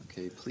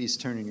Okay, please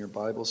turn in your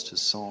Bibles to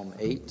Psalm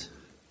 8.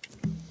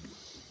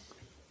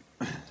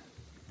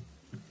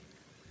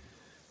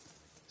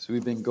 So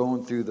we've been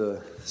going through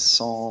the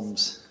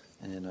Psalms,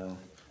 and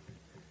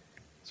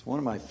it's one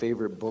of my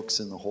favorite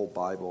books in the whole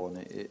Bible. And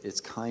it's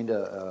kind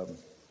of,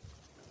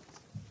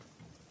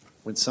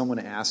 when someone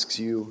asks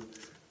you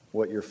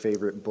what your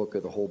favorite book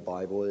of the whole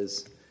Bible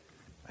is,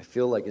 I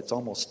feel like it's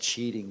almost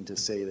cheating to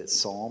say that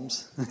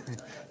Psalms,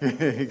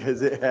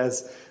 because it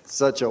has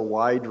such a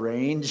wide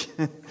range.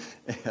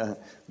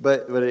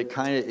 but it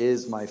kind of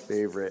is my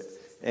favorite.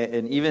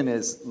 And even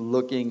as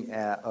looking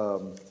at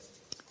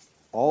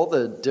all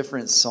the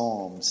different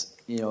Psalms,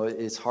 you know,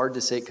 it's hard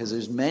to say because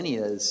there's many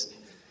as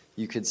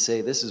you could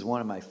say this is one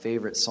of my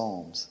favorite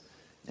Psalms.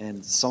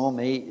 And Psalm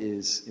 8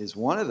 is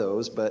one of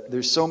those, but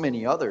there's so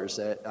many others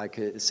that I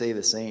could say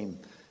the same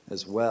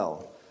as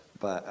well.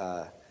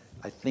 But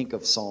I think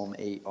of Psalm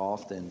 8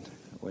 often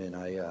when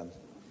I,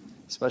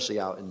 especially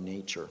out in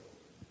nature.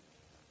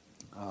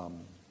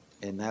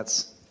 And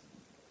that's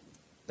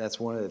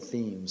one of the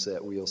themes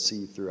that we'll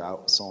see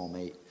throughout Psalm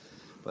 8.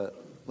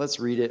 But let's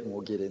read it and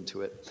we'll get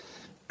into it.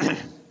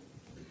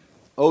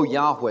 O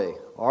Yahweh,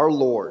 our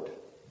Lord,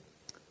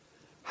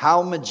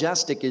 how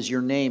majestic is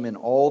your name in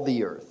all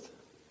the earth,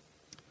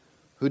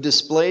 who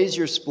displays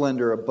your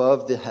splendor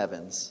above the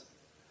heavens.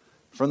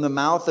 From the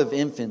mouth of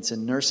infants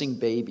and nursing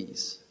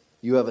babies,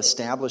 you have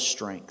established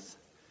strength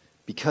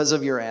because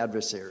of your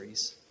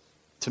adversaries,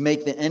 to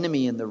make the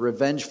enemy and the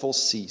revengeful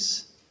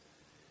cease.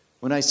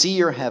 When I see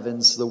your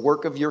heavens, the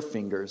work of your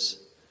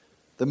fingers,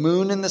 the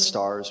moon and the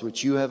stars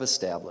which you have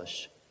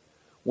established,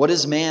 what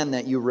is man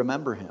that you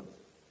remember him,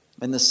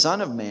 and the son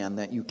of man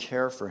that you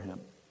care for him?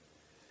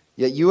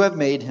 Yet you have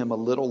made him a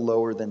little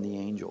lower than the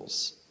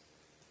angels,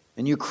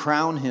 and you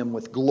crown him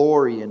with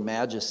glory and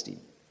majesty.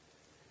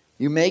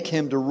 You make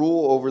him to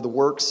rule over the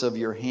works of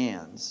your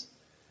hands.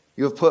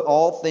 You have put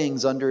all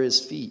things under his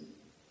feet,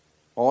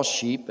 all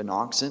sheep and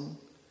oxen,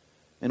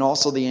 and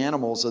also the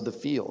animals of the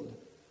field,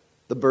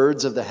 the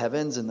birds of the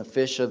heavens and the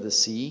fish of the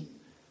sea,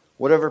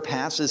 whatever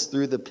passes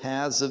through the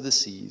paths of the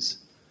seas.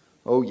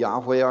 O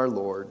Yahweh our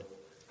Lord,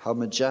 how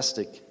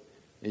majestic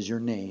is your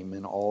name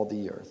in all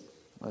the earth.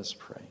 Let's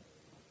pray.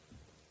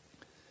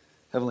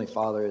 Heavenly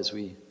Father, as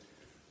we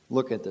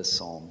look at this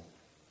psalm,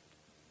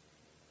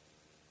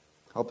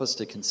 help us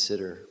to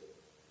consider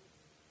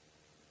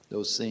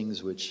those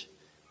things which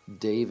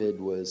David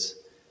was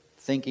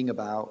thinking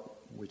about,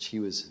 which he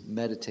was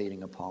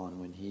meditating upon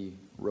when he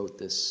wrote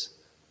this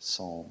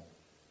psalm.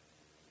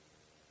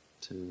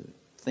 To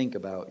think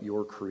about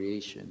your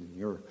creation and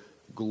your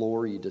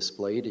glory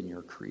displayed in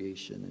your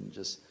creation and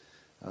just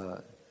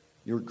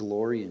your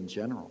glory in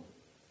general.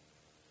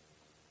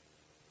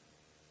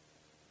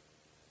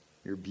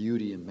 Your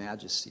beauty and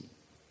majesty.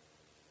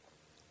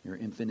 Your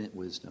infinite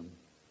wisdom.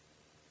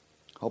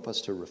 Help us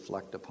to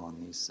reflect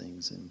upon these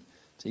things and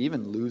to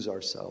even lose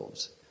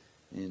ourselves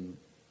in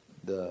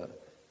the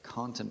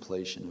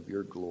contemplation of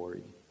your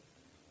glory.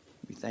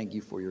 We thank you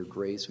for your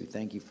grace. We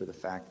thank you for the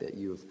fact that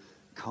you have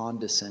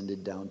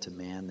condescended down to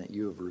man, that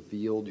you have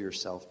revealed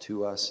yourself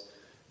to us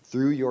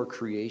through your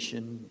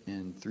creation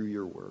and through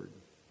your word.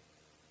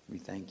 We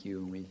thank you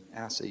and we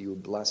ask that you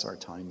would bless our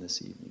time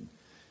this evening.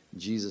 In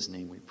Jesus'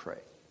 name we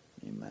pray.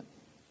 Amen.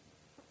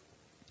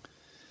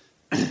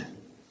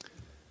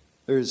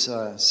 There's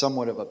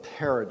somewhat of a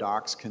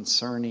paradox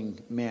concerning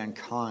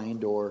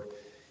mankind or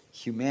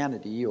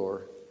humanity,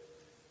 or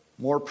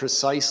more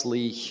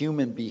precisely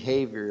human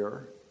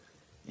behavior,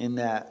 in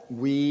that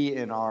we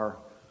in our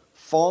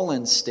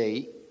fallen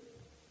state,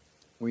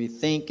 we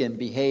think and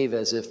behave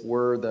as if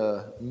we're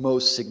the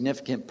most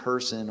significant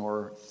person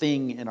or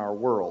thing in our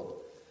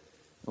world.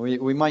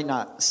 We might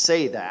not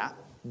say that,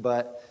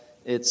 but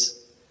it's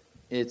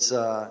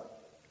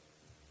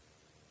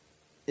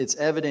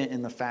evident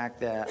in the fact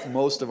that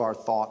most of our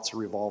thoughts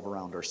revolve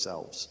around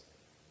ourselves.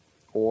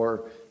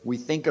 Or we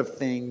think of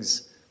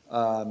things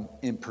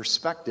in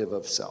perspective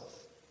of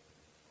self.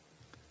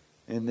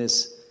 In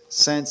this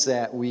sense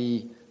that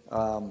we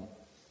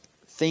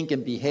think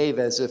and behave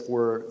as if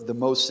we're the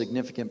most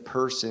significant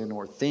person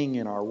or thing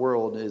in our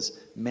world is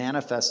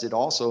manifested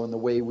also in the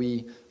way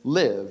we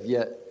live.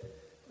 Yet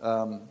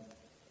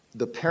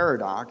the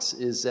paradox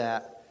is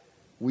that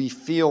we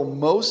feel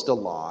most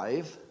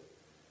alive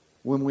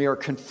when we are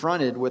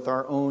confronted with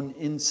our own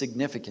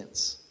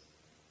insignificance,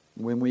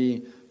 when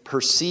we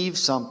perceive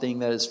something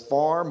that is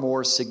far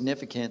more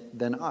significant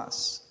than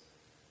us,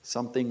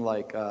 something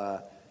like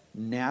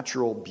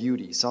natural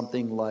beauty,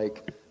 something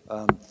like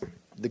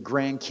the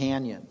Grand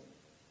Canyon,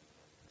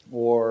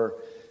 or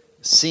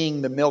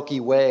seeing the Milky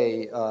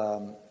Way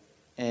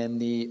and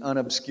the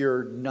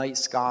unobscured night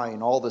sky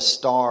and all the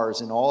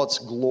stars and all its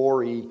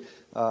glory,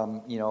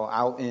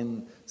 out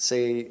in,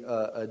 say,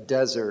 a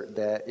desert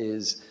that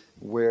is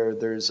where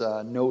there's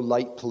no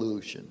light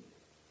pollution,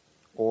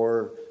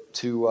 or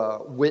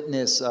to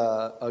witness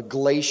a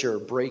glacier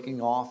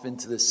breaking off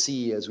into the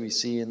sea, as we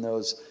see in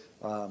those,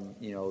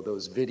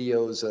 those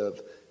videos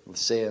of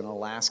let's say an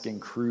Alaskan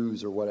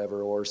cruise or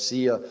whatever, or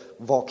see a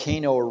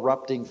volcano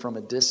erupting from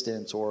a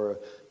distance or a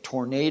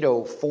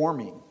tornado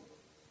forming.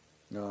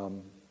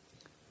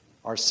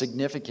 Our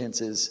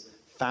significance is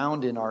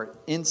found in our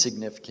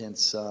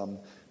insignificance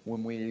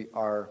when we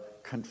are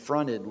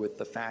confronted with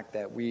the fact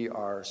that we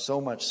are so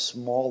much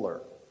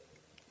smaller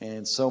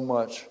and so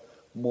much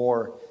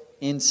more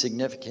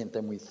insignificant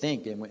than we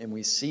think. And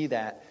we see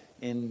that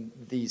in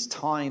these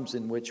times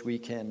in which we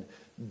can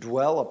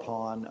dwell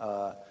upon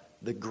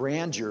the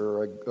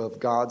grandeur of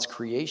God's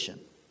creation.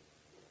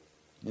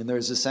 And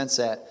there's a sense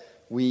that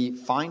we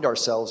find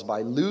ourselves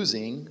by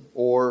losing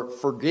or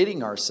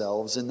forgetting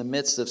ourselves in the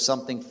midst of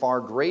something far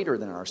greater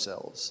than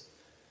ourselves.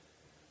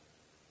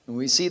 And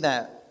we see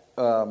that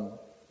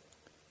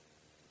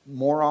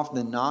more often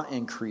than not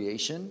in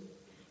creation,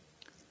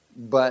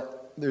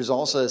 but there's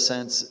also a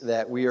sense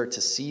that we are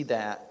to see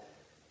that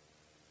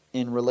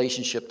in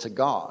relationship to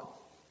God.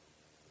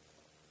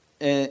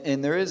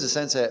 And there is a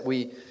sense that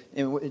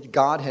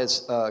God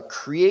has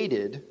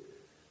created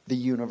the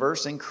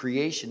universe and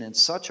creation in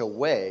such a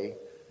way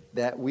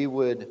that we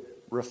would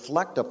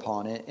reflect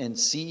upon it and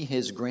see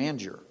his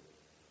grandeur.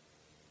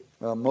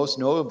 Most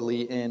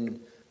notably in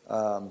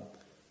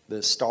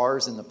the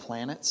stars and the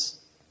planets,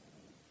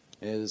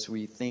 as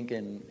we think,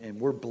 and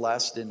we're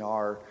blessed in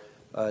our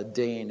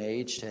day and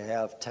age to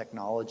have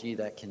technology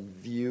that can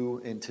view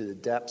into the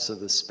depths of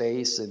the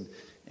space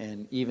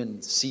and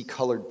even see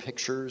colored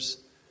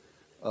pictures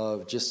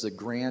of just the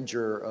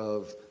grandeur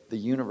of the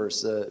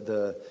universe,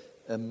 the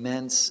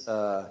immense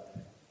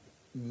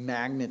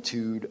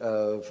magnitude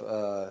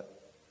of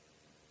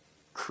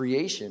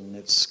creation,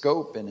 its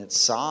scope and its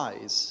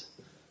size,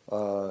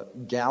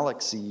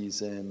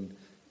 galaxies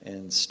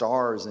and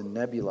stars and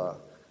nebula.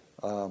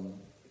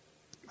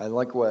 I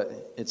like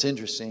it's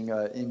interesting,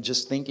 in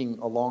just thinking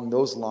along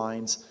those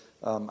lines,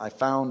 I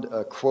found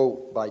a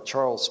quote by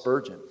Charles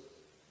Spurgeon.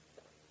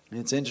 And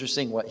it's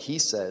interesting what he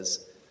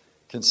says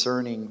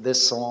concerning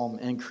this psalm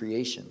and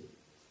creation.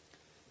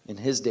 In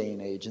his day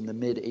and age, in the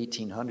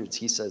mid-1800s,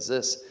 he says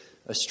this: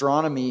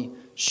 astronomy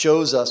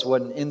shows us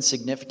what an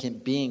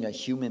insignificant being a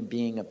human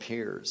being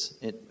appears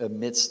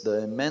amidst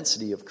the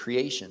immensity of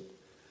creation.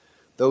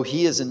 Though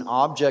he is an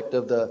object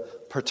of the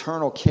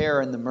paternal care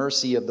and the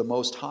mercy of the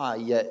Most High,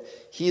 yet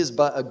he is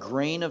but a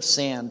grain of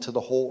sand to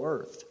the whole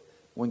earth,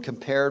 when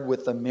compared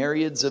with the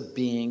myriads of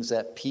beings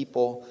that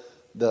people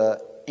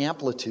the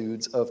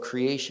amplitudes of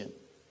creation.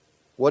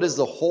 What is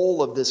the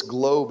whole of this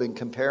globe in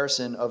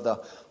comparison of the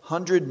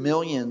 100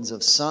 millions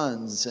of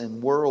suns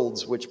and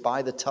worlds which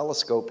by the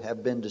telescope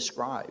have been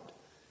described?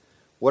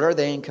 What are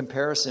they in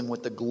comparison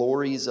with the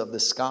glories of the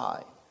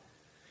sky?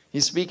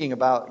 He's speaking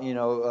about,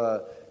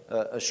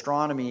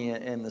 astronomy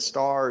and the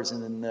stars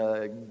and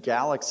the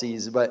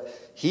galaxies, but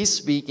he's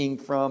speaking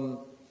from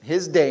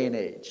his day and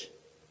age.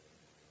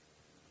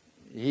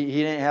 He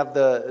didn't have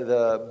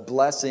the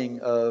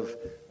blessing of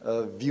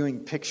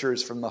viewing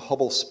pictures from the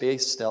Hubble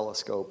Space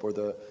Telescope or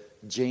the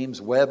James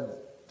Webb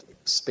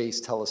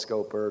Space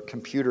Telescope or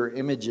computer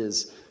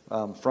images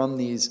from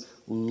these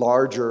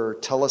larger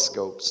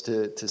telescopes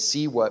to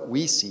see what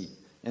we see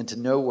and to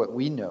know what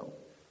we know.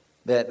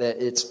 That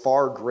it's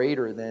far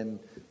greater than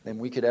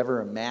we could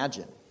ever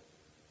imagine.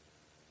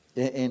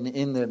 And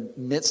in the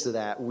midst of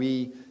that,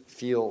 we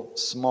feel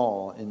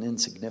small and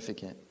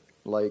insignificant,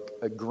 like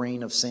a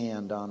grain of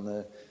sand on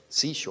the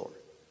seashore.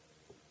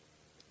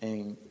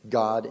 And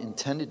God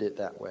intended it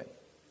that way.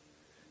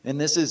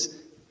 And this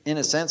is, in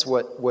a sense,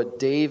 what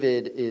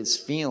David is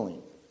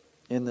feeling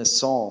in this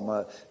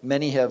psalm.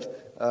 Many have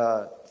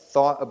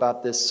thought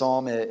about this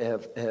psalm,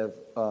 have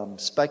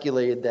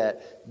speculated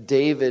that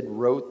David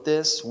wrote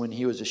this when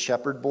he was a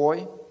shepherd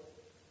boy,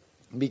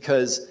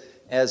 because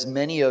as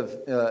many of,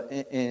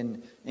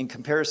 in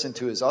comparison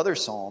to his other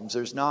psalms,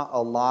 there's not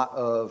a lot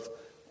of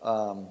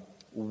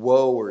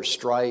woe or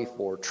strife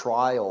or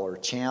trial or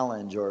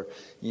challenge, or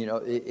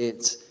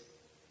it's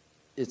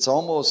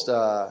almost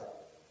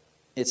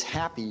it's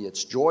happy,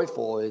 it's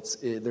joyful,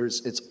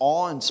 it's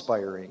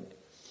awe-inspiring.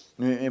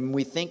 And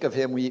we think of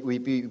him,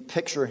 we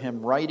picture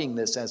him writing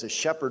this as a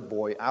shepherd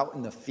boy out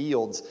in the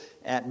fields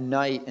at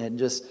night and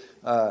just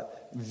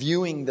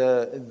viewing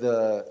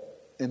the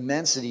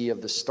immensity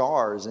of the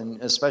stars,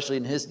 and especially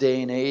in his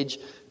day and age,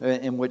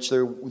 in which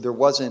there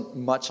wasn't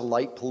much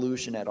light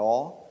pollution at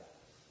all.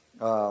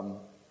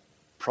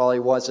 Probably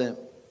wasn't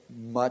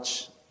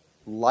much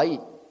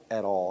light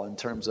at all in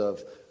terms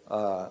of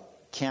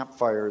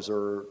campfires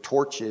or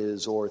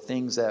torches or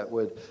things that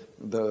would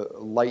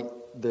light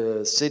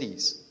the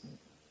cities.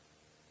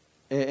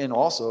 And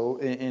also,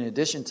 in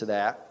addition to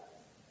that,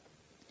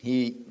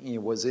 he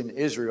was in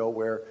Israel,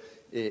 where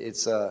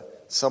it's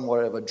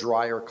somewhat of a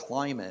drier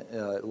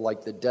climate,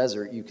 like the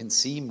desert. You can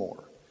see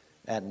more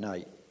at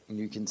night, and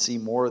you can see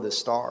more of the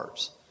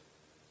stars.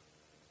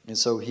 And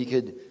so he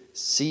could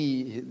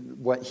see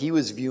what he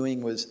was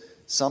viewing was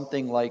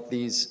something like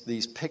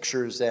these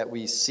pictures that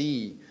we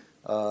see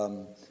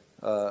of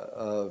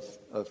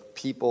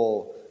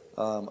people,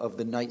 of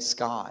the night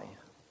sky,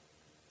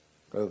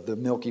 of the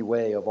Milky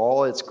Way, of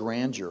all its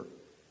grandeur.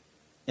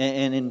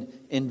 And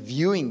in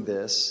viewing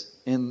this,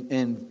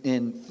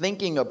 in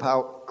thinking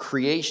about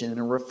creation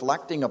and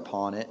reflecting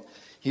upon it,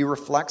 he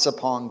reflects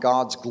upon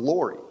God's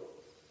glory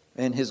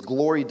and his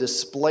glory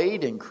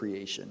displayed in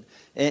creation.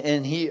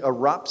 And he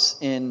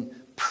erupts in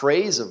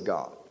praise of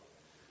God.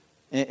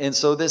 And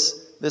so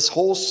this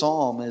whole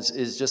psalm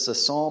is just a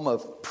psalm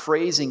of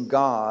praising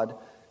God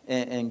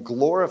and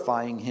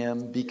glorifying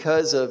him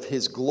because of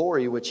his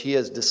glory, which he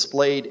has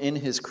displayed in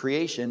his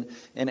creation.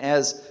 And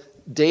as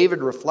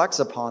David reflects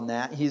upon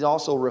that, he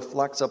also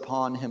reflects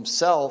upon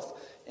himself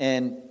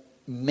and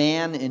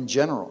man in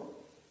general.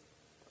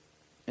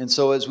 And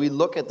so as we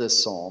look at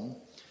this psalm,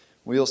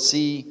 we'll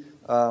see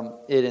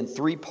it in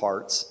three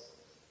parts.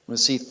 We'll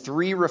see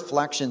three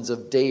reflections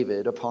of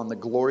David upon the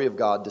glory of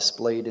God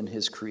displayed in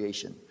his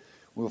creation.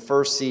 We'll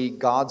first see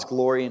God's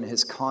glory in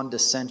his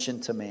condescension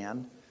to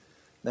man,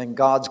 then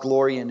God's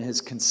glory in his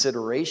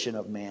consideration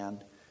of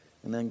man,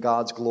 and then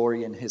God's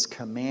glory in his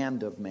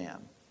command of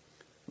man.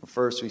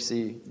 First, we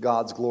see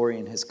God's glory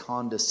in his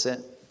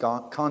condescension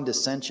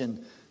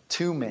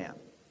to man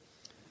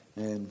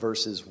in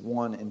verses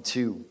 1 and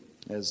 2.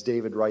 As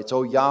David writes,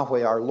 O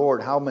Yahweh our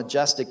Lord, how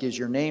majestic is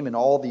your name in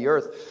all the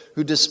earth,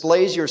 who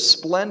displays your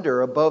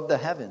splendor above the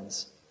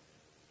heavens.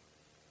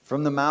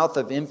 From the mouth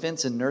of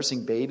infants and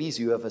nursing babies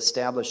you have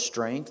established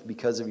strength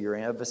because of your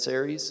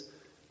adversaries,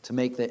 to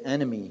make the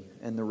enemy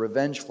and the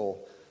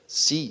revengeful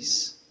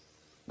cease.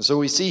 So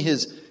we see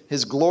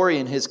his glory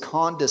and his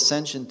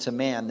condescension to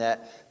man,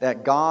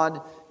 that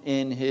God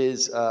in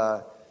his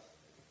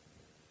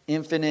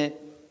infinite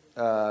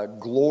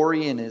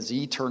glory and his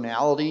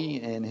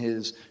eternality and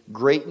his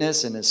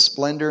greatness and his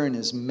splendor and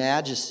his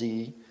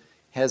majesty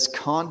has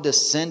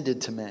condescended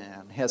to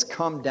man, has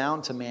come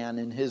down to man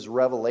in his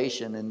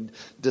revelation and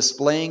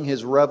displaying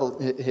his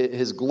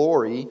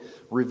glory,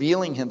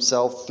 revealing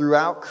himself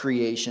throughout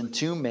creation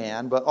to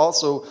man, but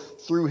also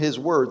through his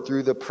word,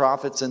 through the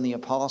prophets and the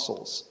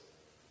apostles.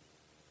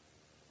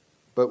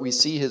 But we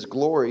see his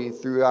glory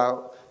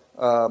throughout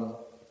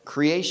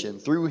creation,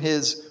 through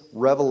his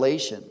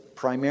revelation.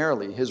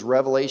 Primarily, his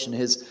revelation,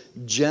 his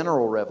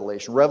general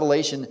revelation.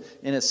 Revelation,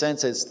 in a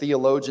sense, as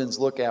theologians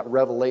look at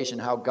revelation,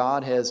 how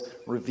God has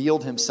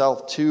revealed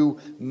himself to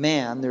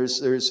man,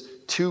 there's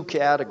two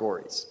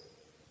categories.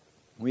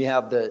 We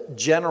have the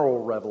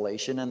general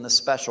revelation and the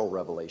special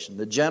revelation.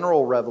 The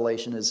general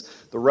revelation is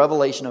the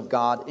revelation of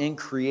God in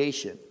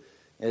creation,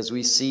 as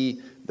we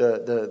see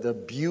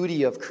the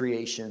beauty of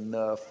creation,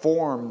 the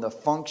form, the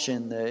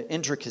function, the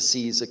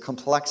intricacies, the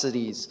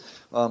complexities,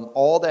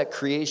 all that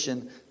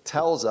creation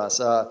tells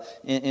us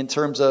in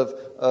terms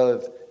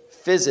of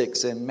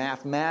physics and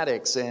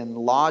mathematics and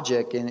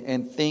logic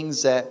and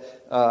things that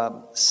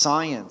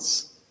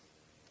science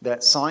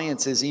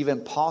is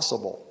even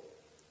possible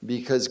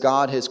because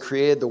God has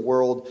created the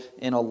world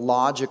in a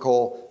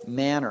logical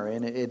manner,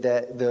 and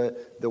that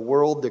the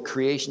world, the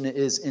creation,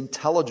 is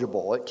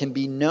intelligible. It can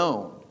be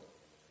known.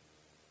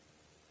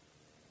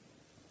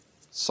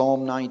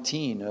 Psalm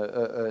 19,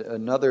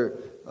 another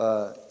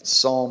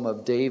psalm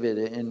of David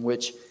in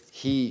which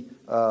he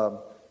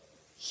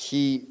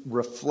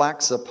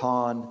reflects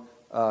upon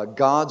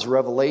God's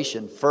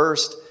revelation,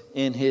 first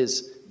in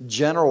his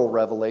general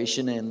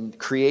revelation in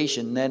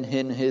creation, then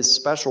in his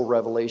special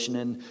revelation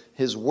in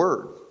his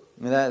word.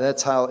 And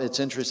that's how it's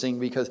interesting,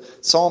 because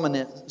Psalm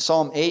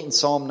 8 and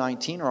Psalm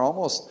 19 are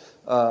almost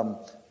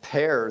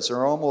pairs,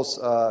 or almost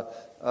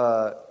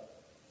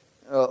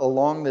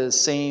along the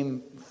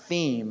same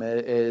theme,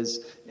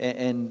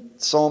 and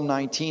Psalm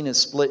 19 is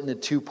split into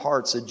two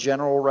parts, a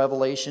general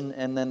revelation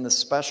and then the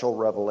special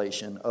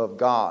revelation of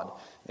God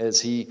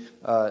as he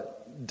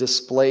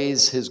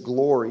displays his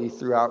glory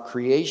throughout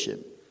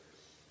creation.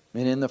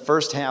 And in the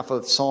first half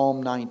of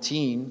Psalm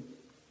 19,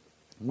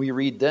 we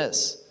read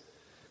this: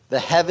 the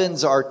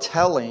heavens are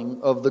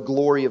telling of the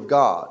glory of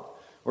God.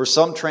 Or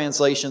some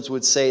translations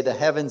would say the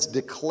heavens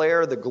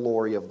declare the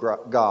glory of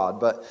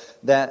God. But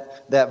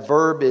that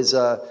verb is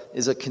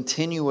a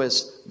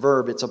continuous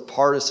verb. It's a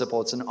participle.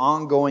 It's an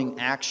ongoing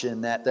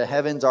action, that the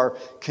heavens are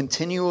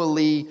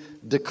continually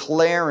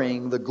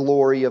declaring the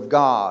glory of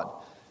God.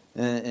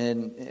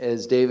 And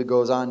as David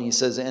goes on, he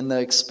says, and the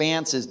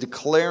expanse is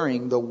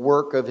declaring the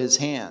work of his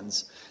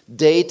hands.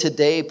 Day to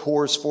day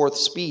pours forth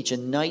speech,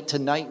 and night to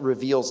night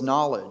reveals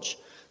knowledge.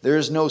 There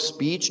is no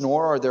speech,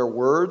 nor are there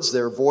words.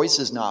 Their voice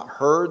is not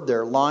heard.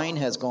 Their line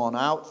has gone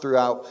out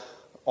throughout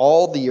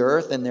all the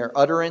earth, and their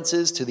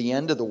utterances to the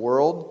end of the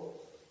world.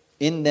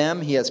 In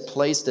them he has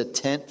placed a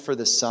tent for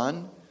the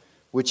sun,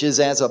 which is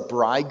as a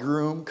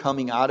bridegroom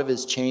coming out of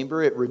his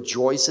chamber. It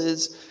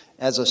rejoices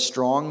as a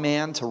strong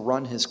man to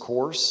run his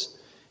course.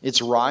 Its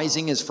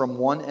rising is from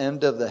one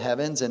end of the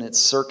heavens, and its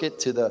circuit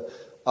to the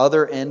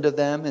other end of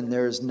them, and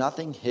there is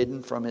nothing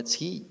hidden from its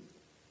heat.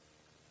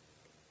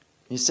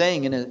 He's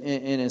saying in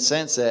a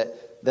sense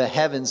that the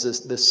heavens,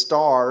 the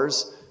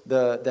stars,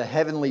 the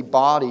heavenly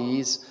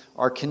bodies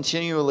are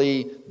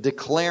continually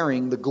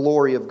declaring the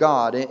glory of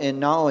God.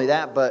 And not only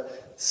that,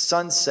 but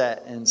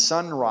sunset and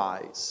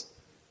sunrise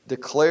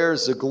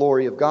declares the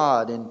glory of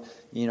God. And,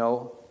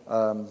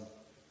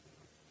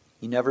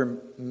 You never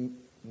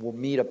will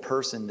meet a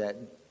person that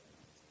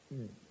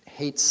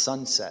hates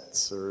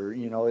sunsets, or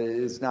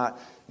is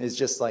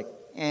just like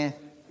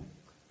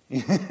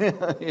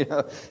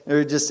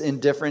they're just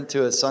indifferent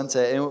to a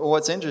sunset. And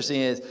what's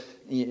interesting is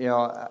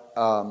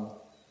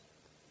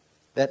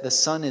that the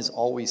sun is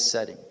always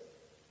setting.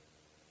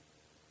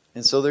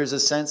 And so there's a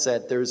sense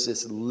that there's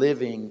this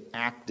living,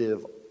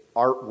 active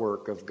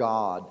artwork of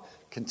God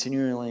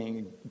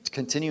continuing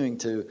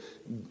to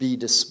be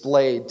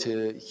displayed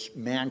to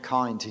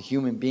mankind, to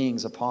human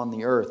beings upon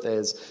the earth,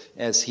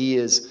 as he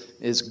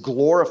is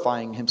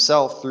glorifying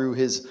himself through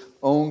his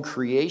own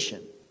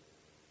creation.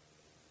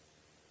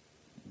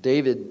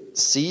 David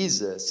sees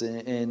this,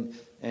 and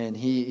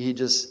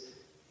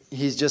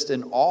he's just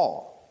in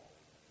awe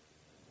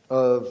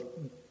of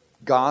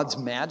God's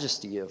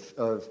majesty,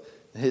 of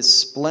his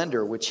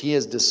splendor, which he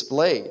has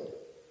displayed.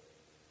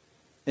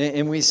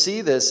 And we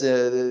see this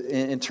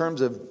in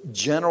terms of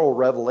general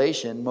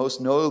revelation,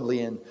 most notably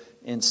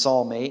in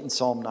Psalm 8 and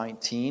Psalm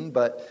 19.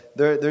 But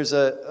there's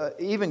a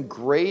even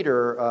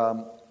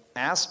greater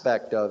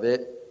aspect of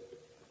it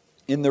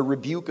in the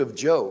rebuke of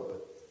Job.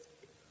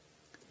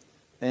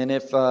 And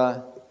if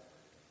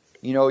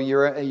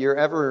you're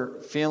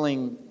ever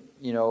feeling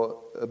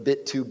a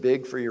bit too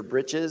big for your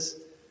britches,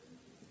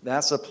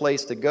 that's a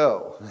place to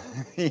go.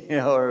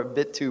 Or a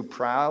bit too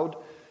proud,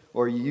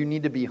 or you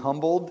need to be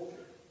humbled.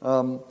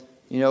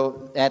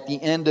 At the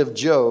end of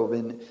Job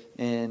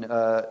in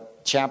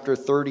chapter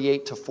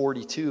 38 to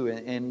 42,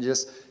 and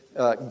just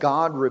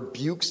God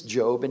rebukes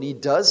Job, and he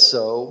does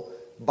so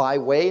by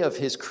way of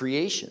his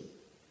creation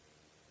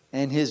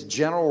and his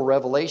general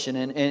revelation,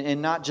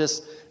 and not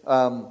just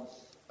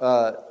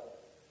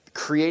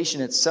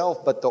creation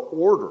itself, but the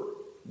order,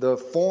 the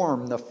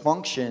form, the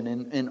function,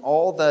 and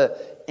all the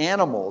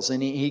animals.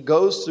 And he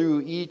goes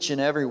through each and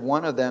every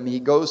one of them.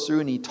 He goes through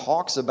and he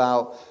talks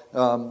about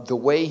the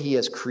way he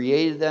has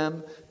created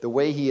them, the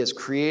way he has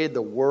created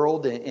the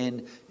world,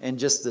 and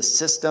just the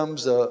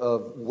systems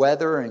of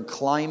weather and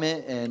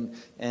climate,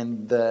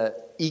 and the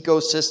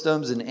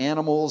ecosystems and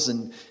animals,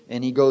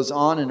 and he goes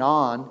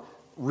on,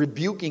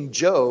 rebuking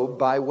Job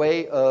by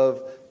way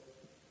of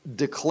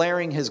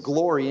declaring his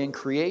glory in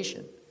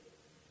creation.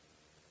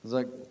 It's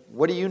like,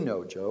 what do you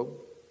know, Job?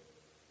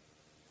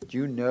 Do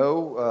you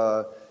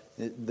know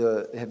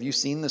have you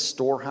seen the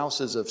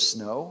storehouses of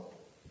snow?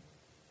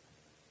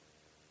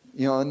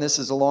 And this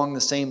is along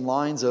the same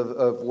lines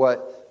of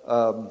what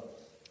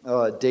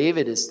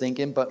David is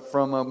thinking, but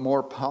from a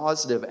more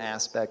positive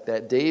aspect,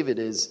 that David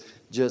is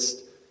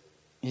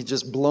he's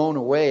just blown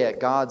away at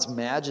God's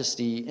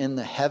majesty in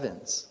the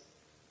heavens,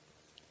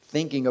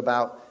 thinking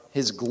about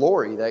his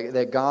glory,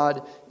 that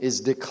God is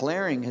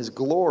declaring his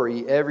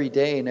glory every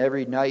day and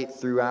every night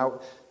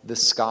throughout the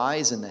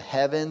skies and the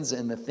heavens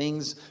and the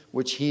things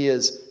which he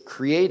has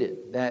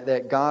created.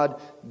 That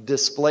God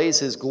displays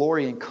his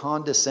glory in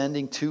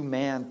condescending to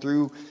man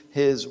through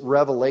his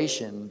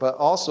revelation, but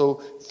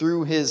also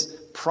through his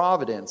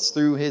providence,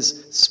 through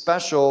his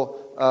special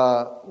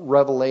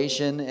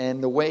revelation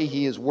and the way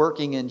he is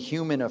working in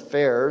human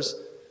affairs.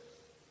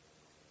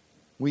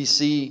 We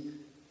see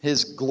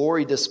his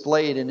glory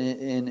displayed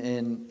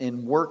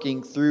in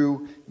working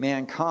through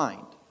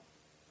mankind.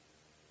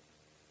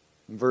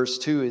 In verse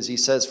 2, as he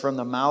says, from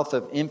the mouth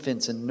of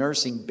infants and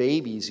nursing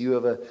babies, you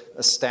have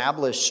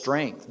established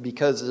strength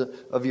because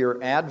of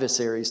your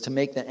adversaries, to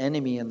make the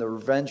enemy and the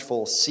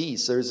revengeful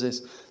cease.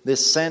 There's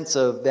this sense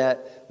of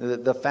that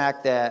the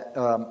fact that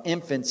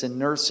infants and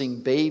nursing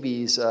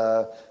babies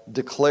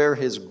declare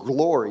his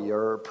glory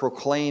or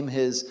proclaim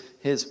his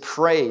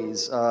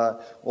praise,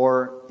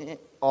 or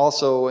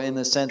also in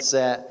the sense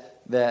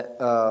that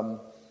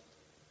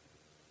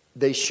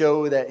they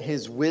show that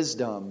his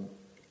wisdom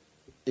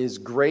is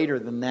greater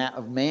than that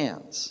of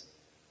man's.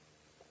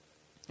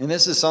 And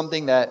this is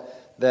something that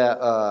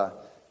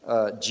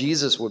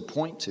Jesus would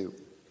point to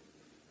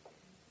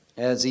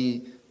as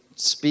he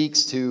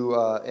speaks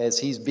to, as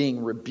he's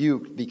being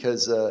rebuked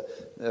because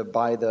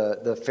by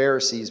the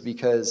Pharisees,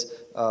 because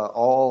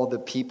all the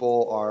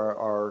people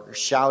are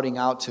shouting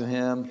out to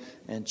him,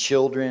 and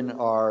children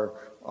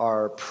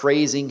are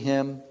praising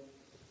him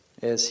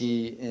as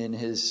he in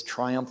his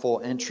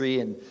triumphal entry.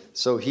 And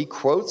so he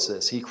quotes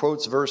this. He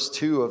quotes verse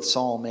 2 of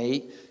Psalm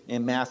 8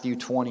 in Matthew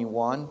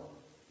 21.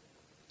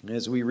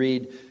 As we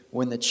read,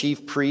 when the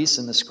chief priests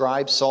and the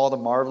scribes saw the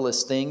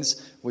marvelous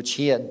things which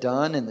he had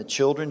done, and the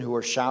children who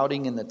were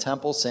shouting in the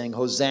temple, saying,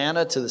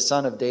 Hosanna to the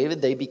Son of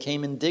David, they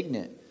became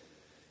indignant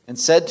and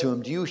said to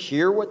him, do you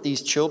hear what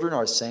these children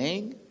are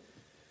saying?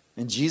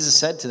 And Jesus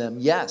said to them,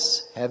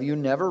 yes, have you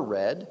never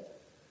read?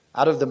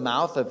 Out of the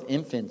mouth of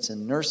infants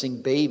and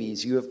nursing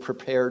babies, you have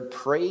prepared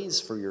praise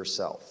for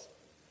yourself.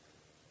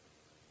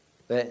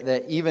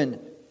 That even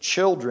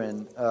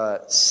children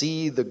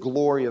see the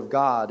glory of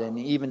God, and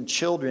even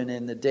children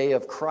in the day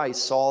of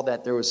Christ saw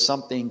that there was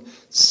something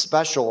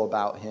special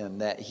about him,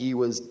 that he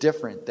was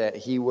different, that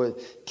he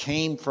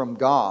came from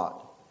God.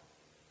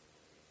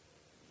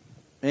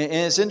 And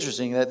it's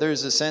interesting that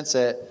there's a sense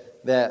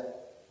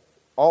that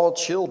all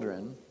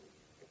children,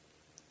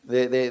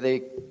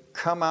 They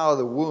come out of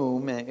the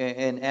womb,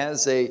 and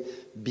as they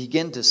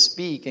begin to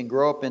speak and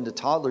grow up into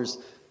toddlers,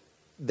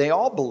 they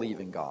all believe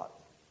in God.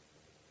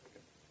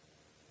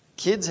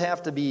 Kids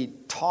have to be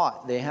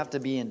taught, they have to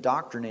be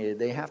indoctrinated,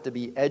 they have to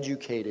be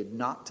educated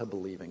not to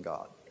believe in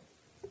God.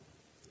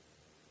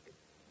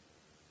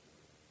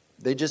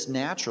 They just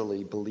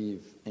naturally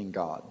believe in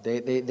God.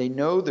 They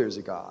know there's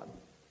a God.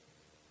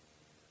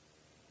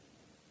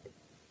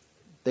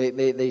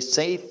 They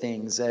say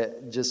things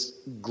that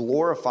just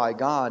glorify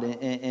God,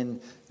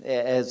 and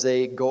as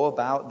they go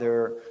about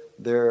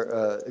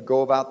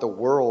go about the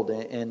world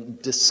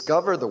and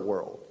discover the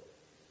world.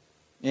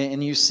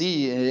 And you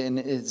see,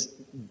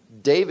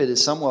 David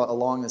is somewhat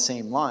along the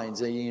same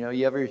lines.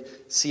 You ever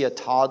see a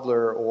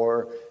toddler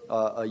or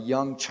a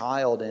young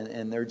child,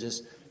 and they're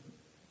just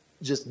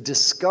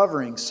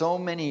discovering so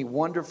many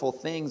wonderful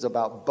things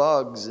about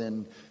bugs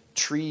and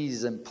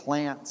trees and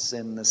plants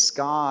and the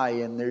sky,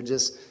 and they're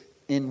just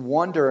in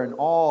wonder and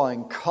awe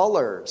and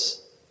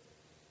colors.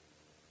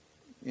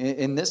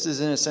 And this is,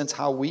 in a sense,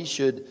 how we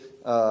should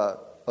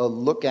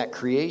look at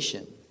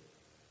creation.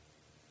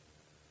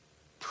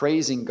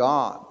 Praising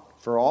God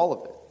for all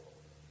of it.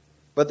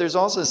 But there's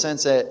also a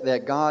sense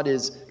that God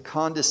is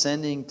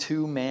condescending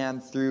to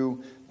man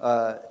through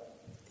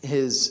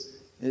his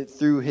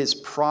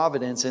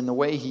providence and the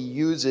way he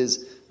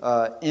uses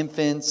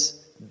infants,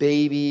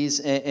 babies,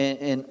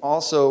 and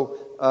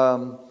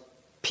also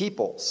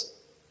peoples.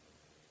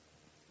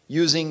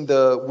 Using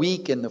the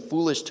weak and the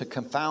foolish to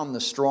confound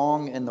the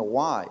strong and the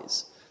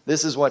wise.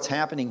 This is what's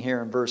happening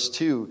here in verse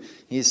 2.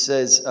 He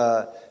says,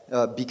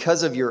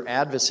 because of your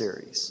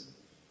adversaries,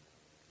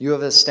 you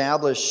have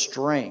established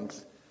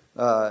strength,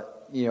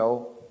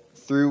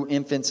 through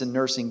infants and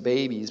nursing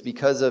babies,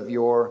 because of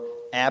your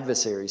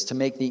adversaries, to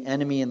make the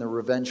enemy and the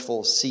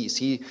revengeful cease.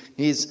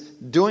 He's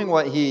doing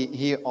what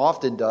he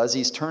often does.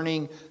 He's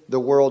turning the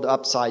world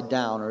upside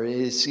down, or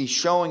he's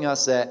showing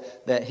us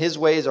that his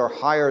ways are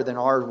higher than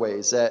our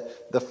ways,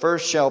 that the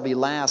first shall be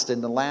last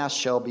and the last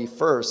shall be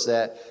first,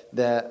 that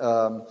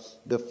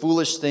the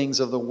foolish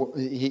things of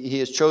he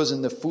has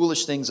chosen the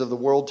foolish things of the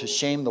world to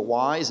shame the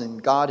wise,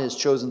 and God has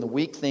chosen the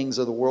weak things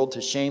of the world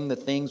to shame the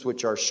things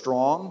which are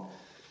strong,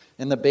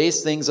 and the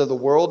base things of the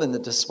world and the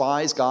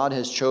despised God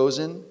has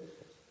chosen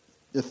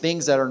the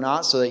things that are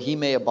not, so that he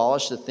may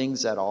abolish the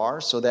things that are,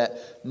 so that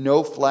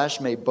no flesh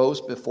may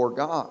boast before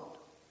God.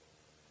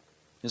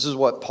 This is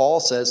what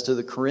Paul says to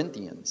the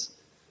Corinthians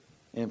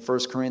in 1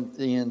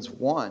 Corinthians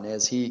 1,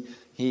 as he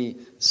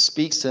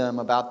speaks to them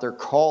about their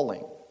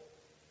calling,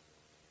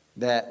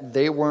 that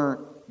they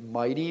weren't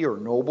mighty or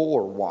noble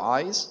or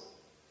wise,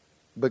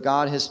 but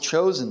God has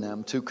chosen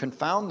them to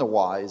confound the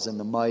wise and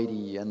the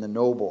mighty and the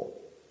noble.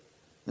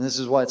 And this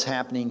is what's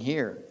happening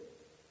here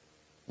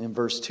in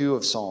verse 2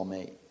 of Psalm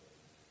 8.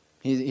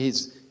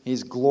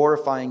 He's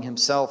glorifying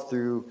himself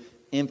through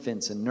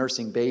infants and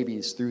nursing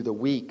babies, through the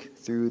weak,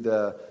 through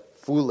the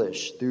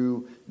foolish,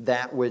 through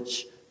that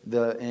which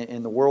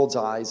in the world's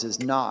eyes is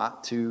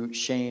not, to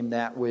shame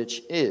that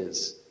which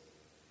is.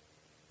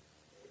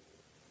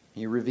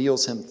 He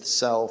reveals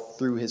himself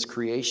through his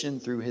creation,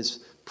 through his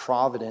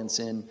providence,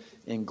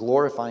 in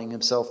glorifying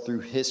himself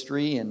through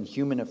history and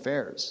human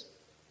affairs.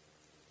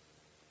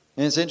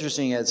 And it's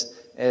interesting as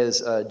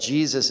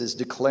Jesus is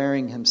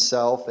declaring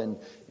himself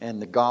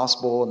and the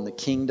gospel and the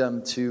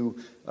kingdom to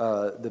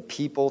the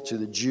people, to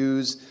the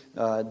Jews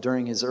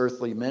during his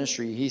earthly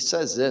ministry. He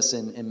says this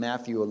in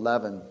Matthew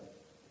 11.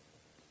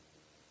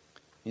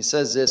 He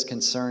says this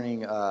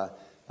concerning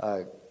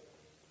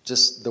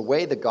just the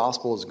way the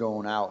gospel is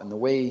going out and the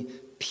way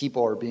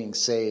people are being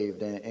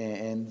saved,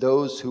 and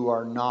those who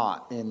are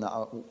not in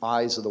the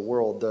eyes of the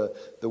world,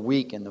 the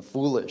weak and the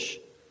foolish.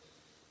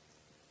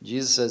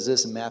 Jesus says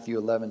this in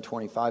Matthew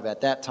 11:25.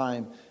 At that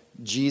time,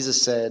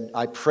 Jesus said,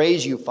 I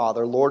praise you,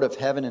 Father, Lord of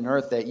heaven and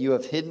earth, that you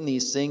have hidden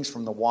these things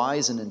from the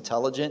wise and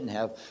intelligent and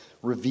have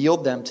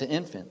revealed them to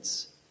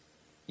infants.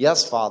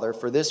 Yes, Father,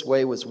 for this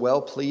way was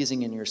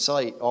well-pleasing in your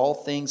sight. All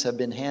things have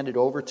been handed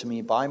over to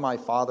me by my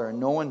Father, and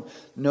no one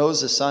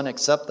knows the Son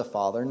except the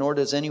Father, nor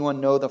does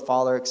anyone know the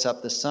Father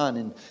except the Son,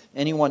 and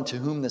anyone to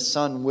whom the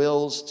Son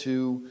wills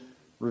to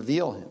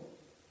reveal him.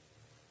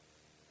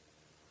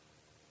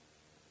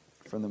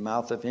 From the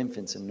mouth of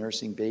infants and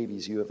nursing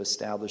babies you have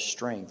established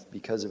strength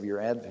because of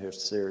your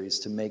adversaries,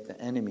 to make the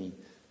enemy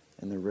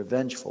and the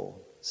revengeful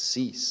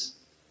cease.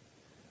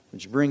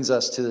 Which brings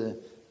us to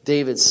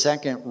David's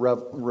second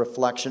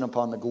reflection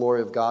upon the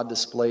glory of God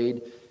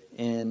displayed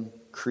in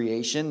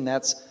creation.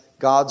 That's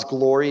God's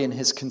glory in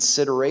his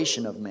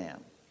consideration of man.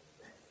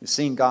 We've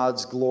seen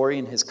God's glory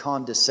in his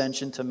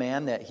condescension to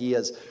man, that he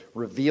has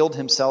revealed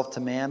himself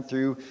to man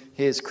through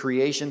his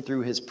creation,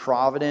 through his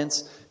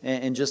providence,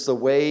 and just the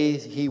way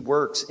he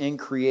works in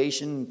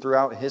creation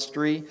throughout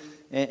history.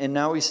 And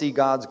now we see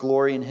God's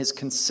glory in his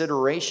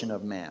consideration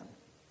of man.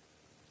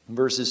 In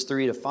verses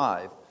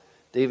 3-5,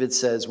 David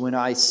says, when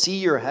I see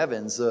your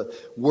heavens, the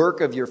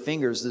work of your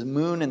fingers, the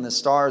moon and the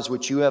stars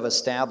which you have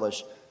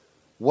established,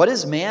 what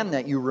is man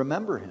that you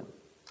remember him?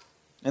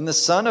 And the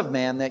son of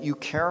man that you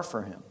care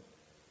for him?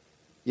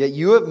 Yet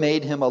you have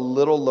made him a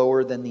little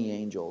lower than the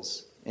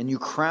angels, and you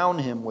crown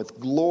him with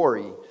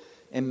glory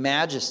and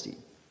majesty.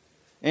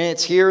 And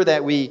it's here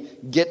that we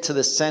get to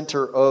the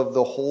center of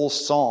the whole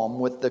psalm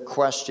with the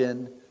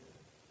question,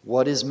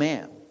 what is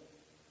man?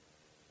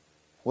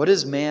 What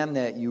is man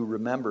that you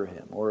remember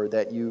him, or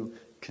that you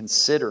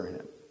consider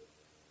him,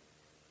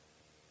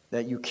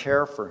 that you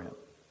care for him?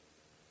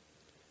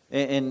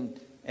 And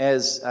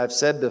as I've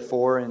said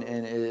before, and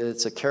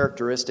it's a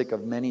characteristic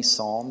of many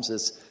psalms,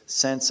 this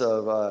sense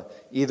of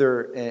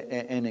either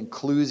an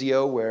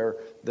inclusio where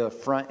the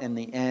front and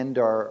the end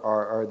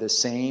are the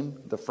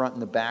same, the front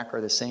and the back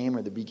are the same,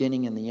 or the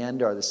beginning and the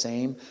end are the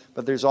same.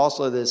 But there's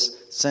also this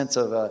sense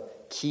of a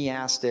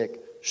chiastic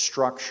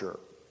structure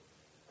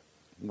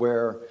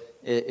where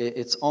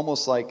it's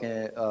almost like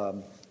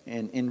an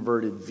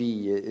inverted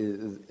V.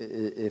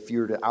 If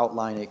you were to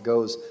outline it,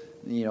 goes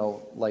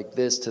like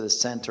this to the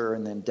center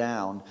and then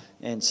down.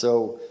 And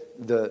so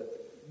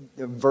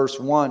verse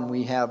 1,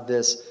 we have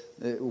this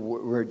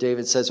where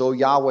David says, "O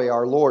Yahweh,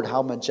 our Lord,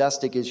 how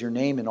majestic is your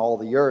name in all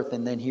the earth."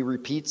 And then he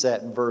repeats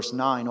that in verse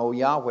 9, "O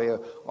Yahweh,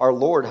 our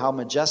Lord, how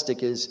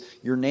majestic is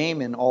your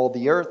name in all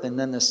the earth." And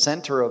then the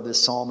center of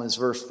this psalm is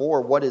verse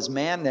 4, "What is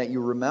man that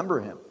you remember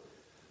him,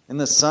 and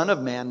the Son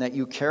of Man that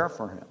you care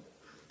for him?"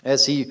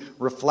 As he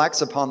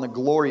reflects upon the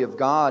glory of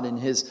God and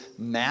his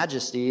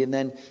majesty, and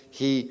then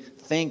he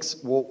thinks,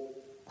 well,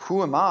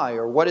 who am I,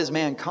 or what is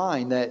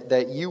mankind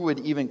that you would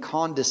even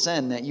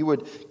condescend, that you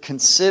would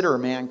consider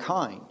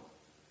mankind?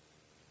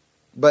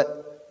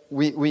 But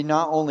we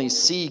not only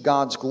see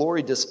God's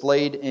glory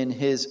displayed in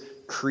his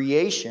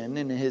creation,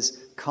 in his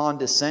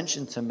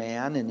condescension to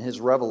man, in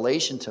his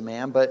revelation to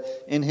man, but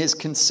in his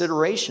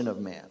consideration of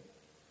man.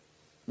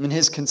 In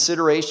his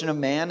consideration of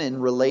man in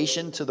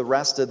relation to the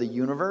rest of the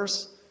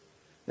universe.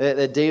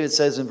 That David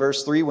says in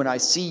verse 3, "When I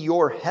see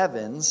your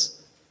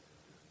heavens,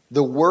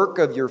 the work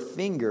of your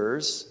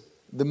fingers,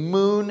 the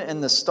moon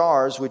and the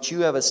stars which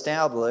you have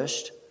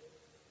established,"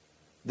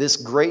 this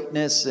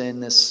greatness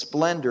and this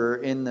splendor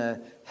in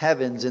the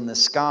heavens, in the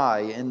sky,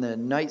 in the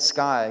night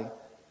sky,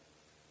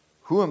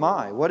 who am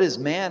I? What is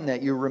man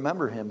that you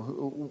remember him?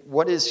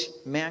 What is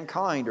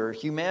mankind or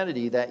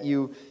humanity that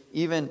you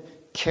even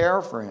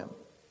care for him?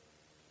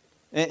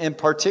 And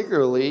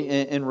particularly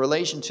in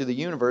relation to the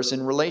universe,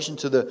 in relation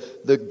to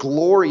the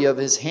glory of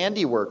his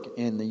handiwork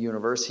in the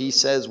universe, he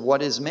says,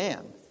 "What is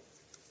man?"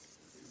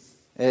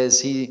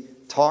 As he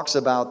talks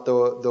about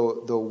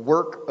the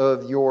work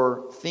of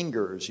your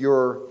fingers,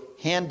 your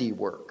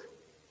handiwork.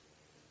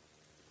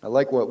 I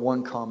like what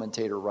one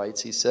commentator writes.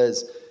 He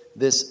says,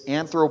 this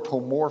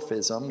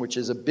anthropomorphism, which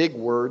is a big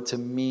word to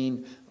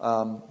mean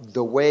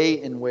the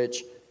way in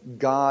which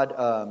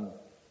God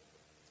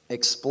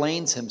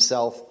explains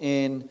himself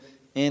in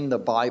the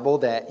Bible,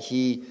 that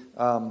he,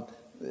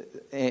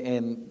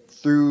 and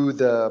through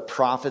the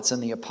prophets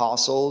and the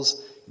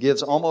apostles,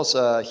 gives almost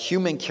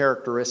human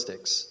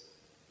characteristics.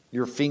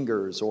 Your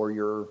fingers, or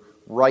your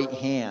right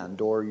hand,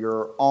 or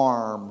your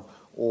arm,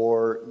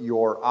 or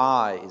your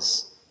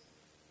eyes.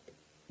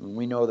 And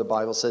we know the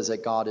Bible says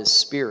that God is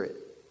spirit.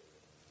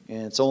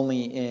 And it's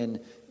only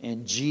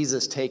in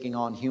Jesus taking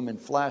on human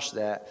flesh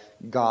that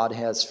God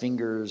has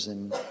fingers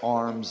and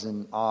arms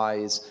and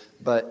eyes.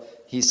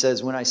 But he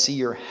says, "When I see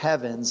your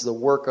heavens, the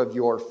work of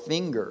your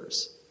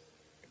fingers."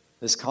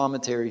 This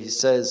commentary, he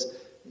says,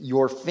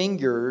 your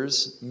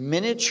fingers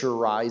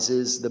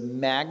miniaturizes the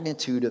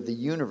magnitude of the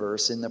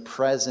universe in the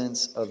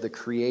presence of the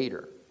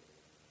Creator.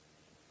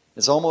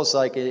 It's almost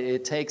like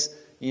it takes,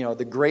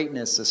 the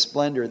greatness, the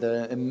splendor,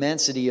 the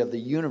immensity of the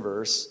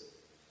universe,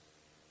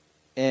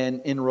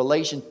 and in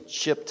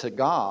relationship to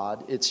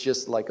God, it's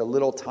just like a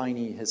little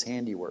tiny his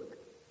handiwork.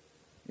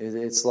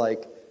 It's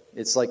like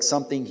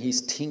something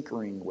he's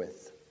tinkering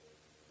with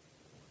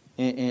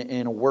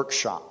in a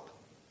workshop.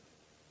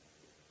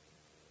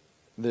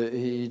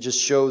 He just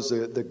shows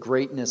the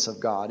greatness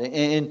of God.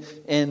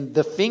 And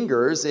the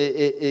fingers,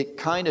 it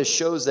kind of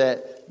shows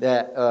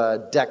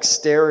that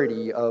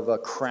dexterity of a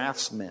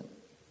craftsman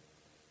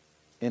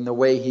in the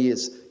way he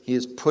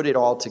has put it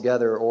all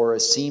together, or a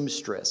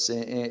seamstress,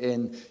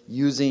 and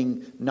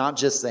using not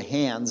just the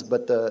hands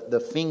but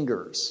the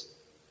fingers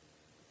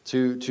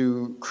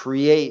to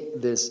create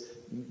this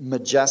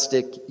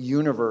majestic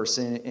universe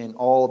in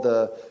all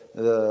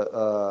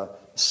the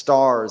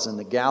stars and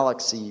the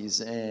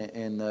galaxies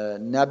and the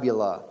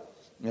nebula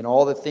and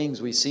all the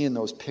things we see in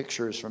those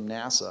pictures from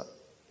NASA.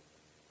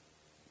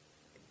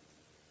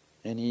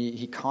 And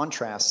he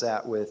contrasts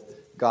that with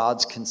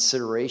God's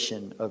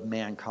consideration of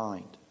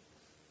mankind.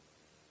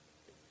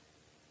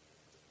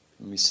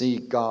 And we see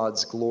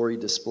God's glory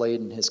displayed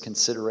in his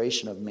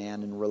consideration of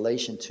man in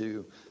relation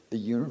to the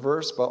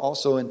universe, but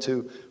also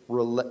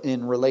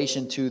in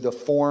relation to the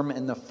form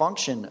and the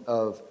function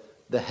of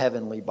the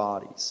heavenly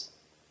bodies.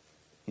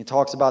 He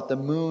talks about the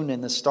moon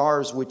and the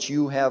stars which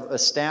you have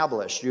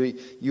established.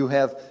 You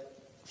have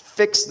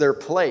fixed their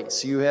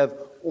place. You have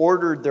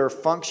ordered their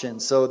function,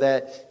 so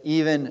that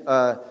even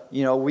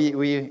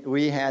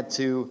we had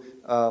to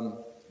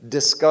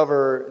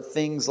discover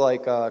things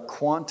like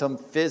quantum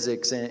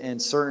physics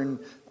and certain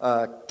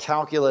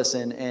calculus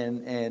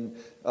and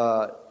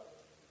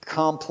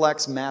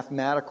complex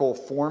mathematical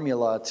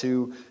formula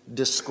to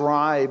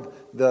describe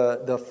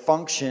the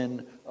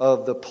function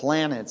of the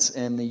planets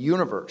and the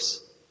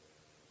universe,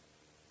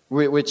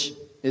 which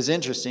is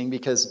interesting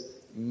because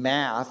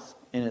math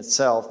in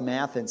itself,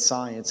 math and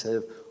science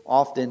have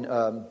often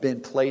been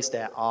placed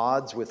at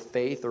odds with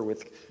faith or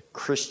with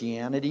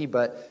Christianity,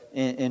 but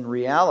in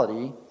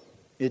reality,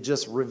 it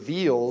just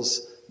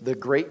reveals the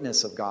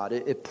greatness of God.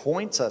 It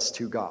points us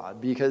to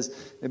God because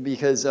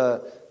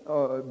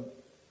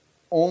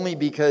only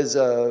because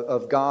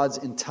of God's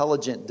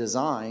intelligent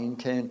design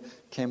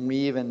can we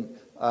even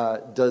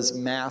does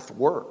math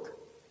work.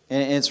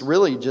 And it's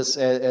really just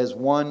as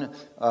one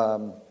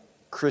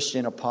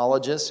Christian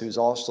apologist who's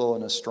also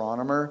an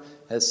astronomer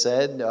has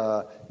said,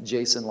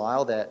 Jason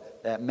Lyle,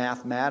 that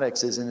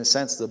mathematics is in a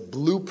sense the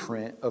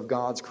blueprint of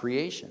God's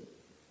creation.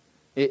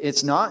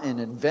 It's not an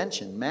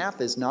invention.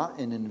 Math is not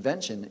an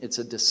invention. It's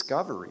a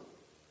discovery.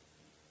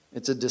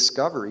 It's a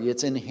discovery.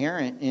 It's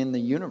inherent in the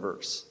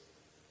universe.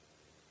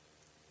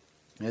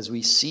 As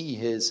we see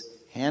his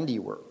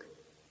handiwork.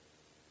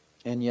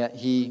 And yet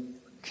he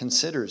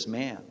considers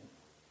man.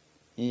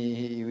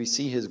 We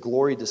see his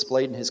glory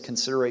displayed in his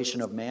consideration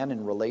of man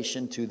in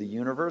relation to the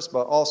universe,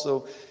 but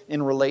also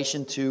in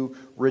relation to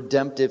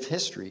redemptive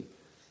history.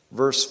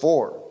 Verse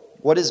 4,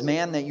 what is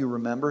man that you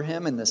remember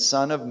him, and the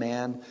Son of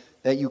Man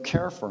that you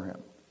care for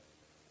him?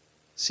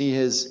 See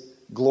his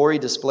glory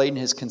displayed in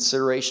his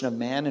consideration of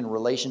man in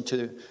relation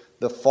to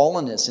the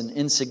fallenness and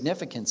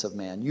insignificance of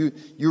man. You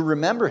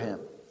remember him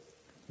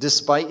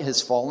despite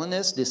his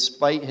fallenness,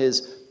 despite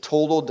his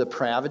total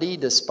depravity,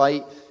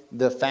 despite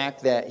the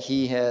fact that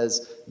he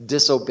has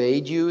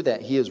disobeyed you,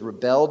 that he has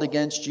rebelled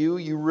against you.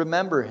 You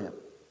remember him.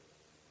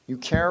 You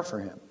care for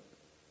him.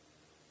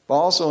 But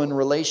also in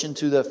relation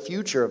to the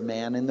future of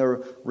man and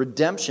the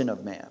redemption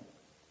of man.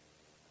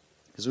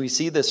 Because we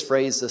see this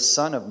phrase, the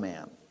Son of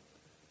Man.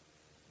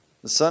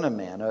 The Son of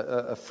Man,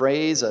 a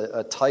phrase,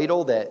 a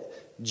title that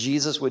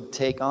Jesus would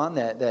take on,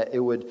 that it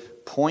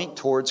would point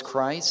towards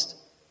Christ.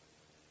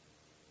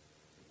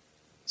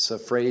 It's a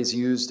phrase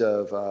used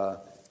of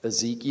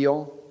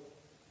Ezekiel.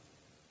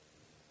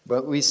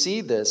 But we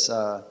see this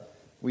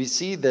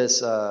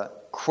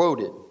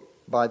quoted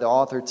by the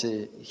author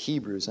to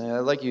Hebrews. And I'd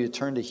like you to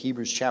turn to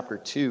Hebrews chapter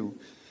 2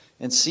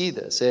 and see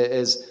this.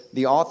 As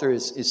the author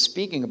is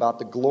speaking about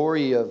the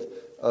glory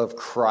of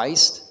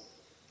Christ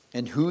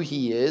and who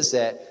he is,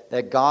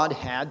 that God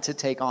had to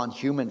take on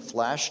human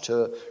flesh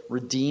to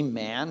redeem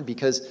man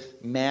because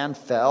man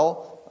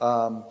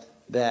fell,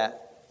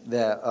 that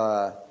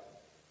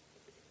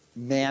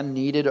man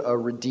needed a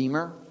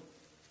redeemer.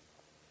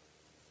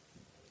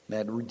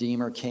 That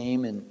Redeemer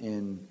came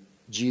in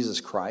Jesus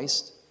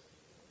Christ.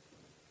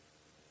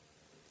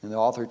 And the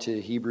author to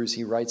Hebrews,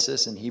 he writes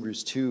this in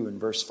Hebrews 2 and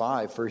verse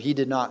 5. For he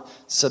did not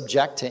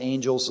subject to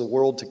angels the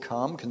world to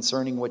come,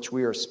 concerning which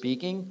we are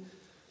speaking.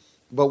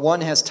 But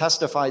one has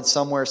testified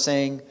somewhere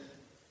saying,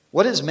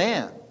 what is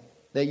man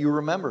that you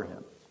remember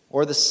him?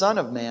 Or the Son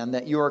of Man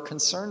that you are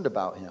concerned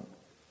about him?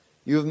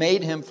 You have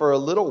made him for a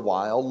little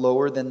while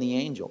lower than the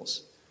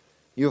angels.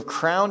 You have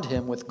crowned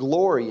him with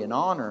glory and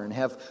honor and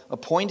have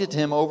appointed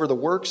him over the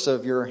works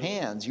of your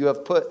hands. You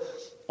have put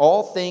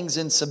all things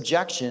in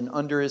subjection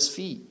under his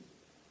feet.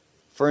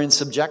 For in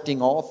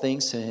subjecting all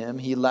things to him,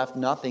 he left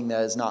nothing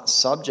that is not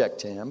subject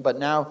to him. But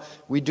now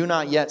we do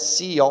not yet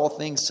see all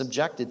things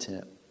subjected to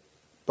him.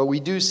 But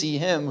we do see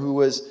him who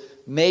was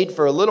made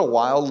for a little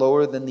while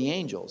lower than the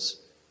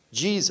angels,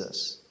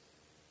 Jesus.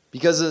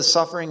 Because of the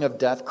suffering of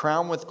death,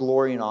 crowned with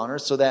glory and honor,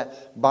 so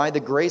that by the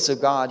grace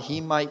of God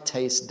he might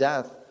taste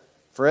death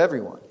for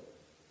everyone.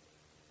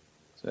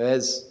 So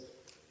as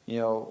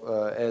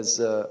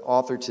the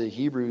author to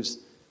Hebrews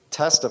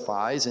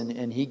testifies,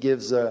 and he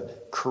gives a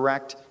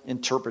correct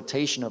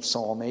interpretation of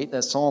Psalm 8,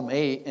 that Psalm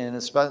 8,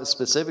 and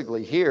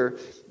specifically here,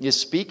 is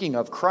speaking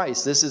of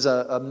Christ. This is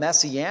a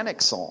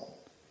messianic psalm.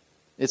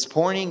 It's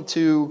pointing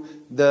to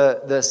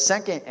the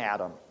second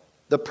Adam,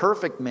 the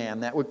perfect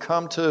man that would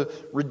come to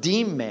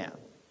redeem man.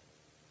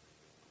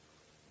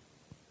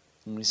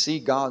 And we see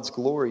God's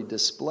glory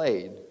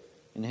displayed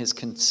in his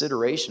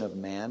consideration of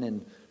man,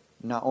 and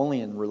not only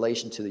in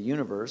relation to the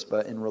universe,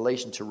 but in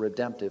relation to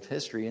redemptive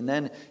history, and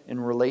then in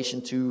relation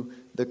to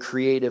the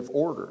creative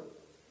order.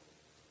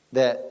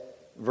 That,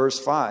 verse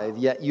 5,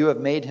 yet you have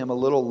made him a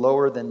little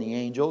lower than the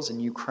angels,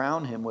 and you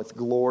crown him with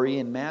glory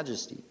and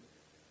majesty.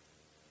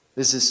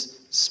 This is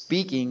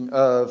speaking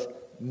of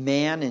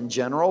man in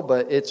general,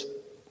 but it's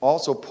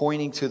also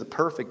pointing to the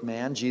perfect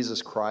man,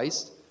 Jesus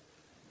Christ,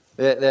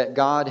 that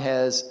God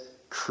has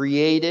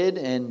created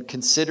and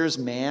considers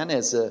man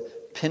as a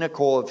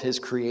pinnacle of his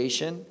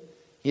creation.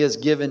 He has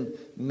given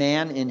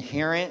man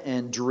inherent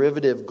and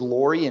derivative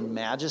glory and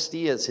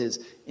majesty as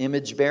his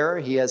image bearer.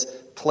 He has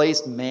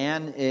placed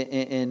man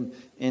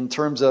in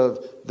terms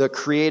of the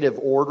creative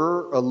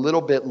order a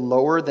little bit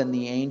lower than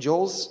the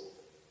angels.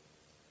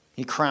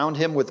 He crowned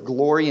him with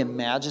glory and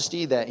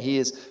majesty, that he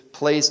has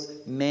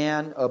placed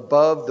man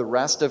above the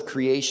rest of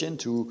creation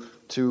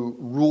to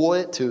rule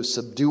it, to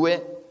subdue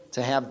it.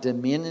 to have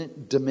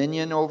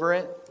dominion over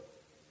it.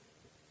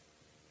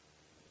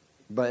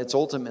 But it's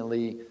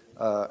ultimately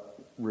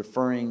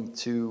referring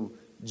to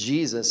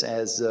Jesus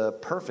as a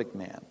perfect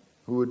man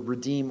who would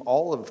redeem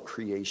all of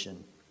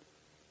creation.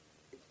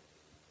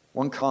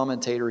 One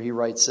commentator, he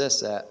writes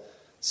this, that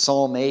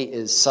Psalm 8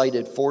 is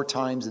cited 4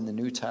 times in the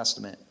New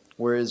Testament,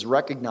 where it is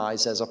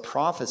recognized as a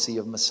prophecy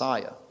of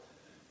Messiah,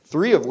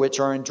 3 of which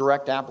are in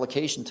direct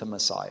application to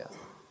Messiah.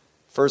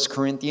 1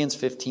 Corinthians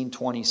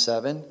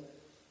 15:27,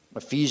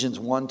 Ephesians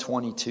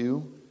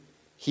 1:22,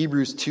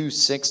 Hebrews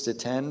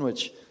 2:6-10,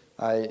 which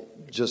I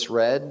just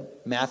read,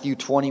 Matthew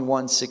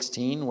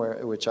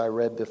 21:16, which I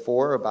read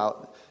before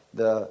about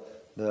the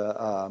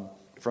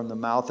from the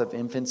mouth of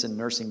infants and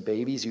nursing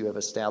babies you have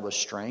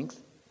established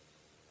strength.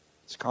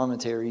 This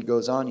commentary, he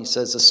goes on, he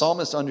says, the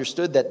psalmist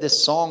understood that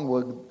this song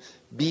would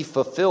be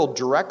fulfilled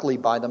directly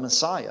by the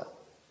Messiah.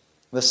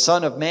 The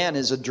Son of Man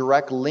is a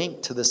direct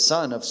link to the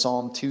Son of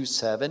Psalm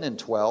 2:7 and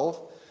 12,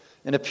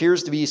 and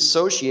appears to be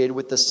associated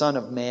with the Son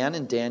of Man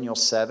in Daniel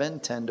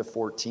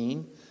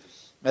 7:10-14.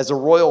 As a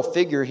royal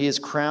figure, he is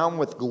crowned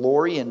with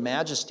glory and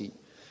majesty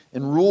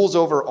and rules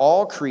over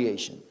all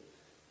creation.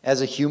 As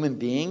a human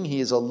being, he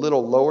is a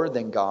little lower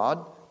than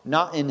God,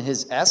 not in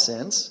his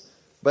essence,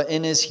 but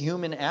in his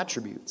human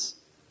attributes.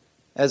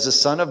 As the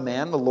Son of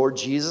Man, the Lord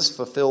Jesus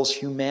fulfills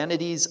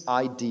humanity's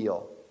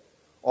ideal.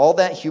 All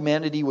that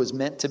humanity was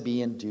meant to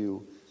be and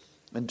do,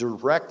 and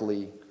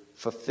directly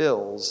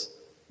fulfills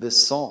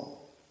this psalm.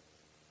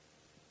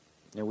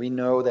 And we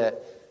know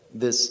that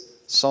this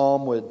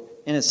psalm would,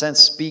 in a sense,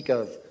 speak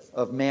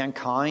of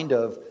mankind,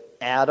 of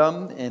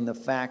Adam, and the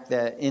fact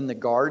that in the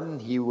garden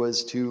he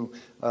was to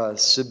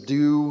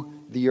subdue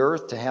the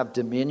earth, to have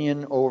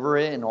dominion over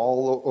it and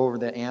all over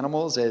the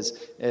animals, as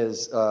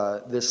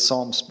this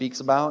psalm speaks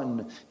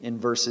about in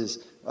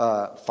verses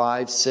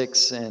 5,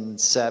 6, and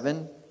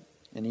 7,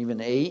 and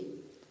even 8.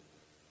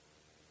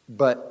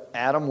 But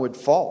Adam would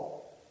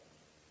fall.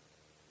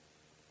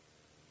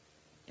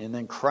 And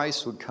then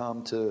Christ would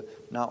come to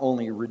not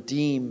only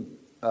redeem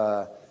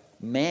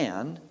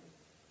man,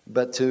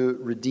 but to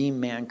redeem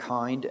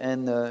mankind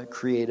and the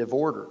creative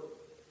order.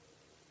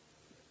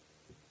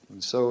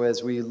 And so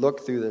as we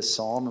look through this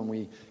psalm and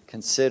we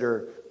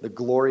consider the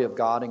glory of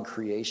God in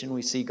creation,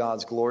 we see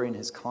God's glory in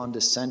his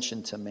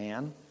condescension to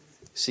man,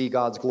 see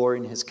God's glory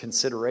in his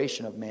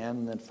consideration of man,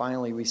 and then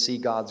finally we see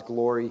God's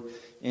glory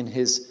in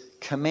his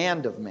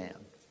command of man.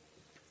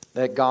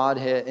 That God,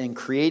 in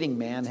creating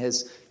man,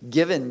 has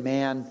given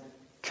man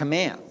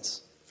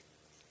commands.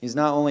 He's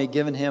not only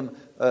given him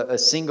a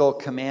single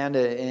command,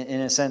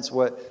 in a sense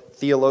what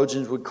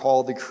theologians would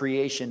call the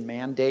creation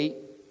mandate,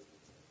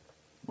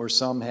 where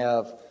some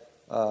have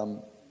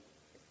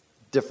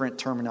different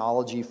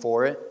terminology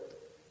for it.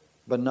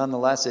 But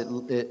nonetheless,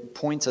 it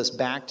points us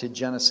back to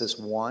Genesis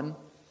 1,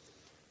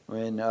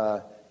 when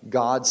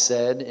God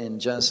said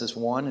in Genesis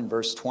 1 in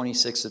verse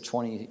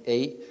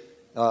 26-28,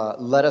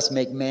 let us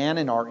make man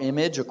in our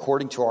image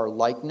according to our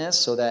likeness,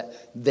 so that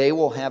they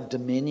will have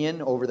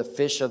dominion over the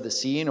fish of the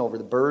sea and over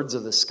the birds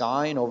of the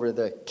sky and over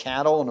the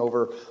cattle and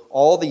over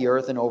all the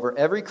earth and over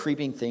every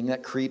creeping thing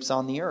that creeps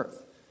on the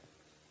earth.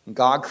 And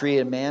God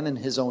created man in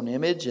his own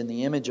image. In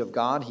the image of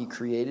God he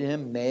created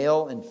him.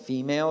 Male and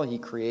female he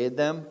created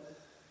them.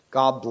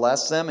 God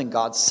blessed them, and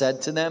God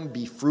said to them,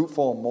 be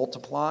fruitful and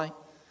multiply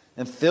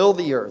and fill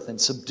the earth and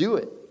subdue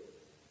it,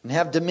 and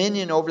have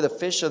dominion over the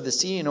fish of the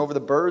sea and over the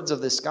birds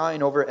of the sky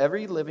and over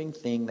every living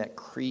thing that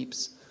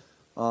creeps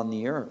on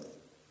the earth.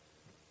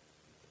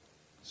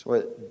 That's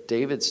what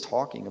David's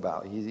talking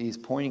about. He's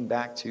pointing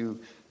back to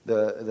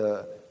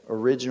the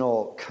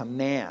original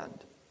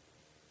command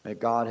that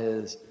God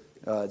has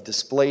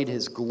displayed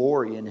his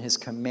glory in his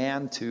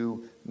command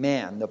to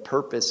man, the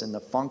purpose and the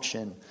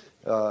function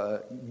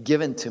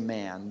given to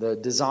man, the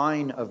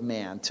design of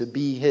man, to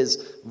be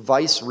his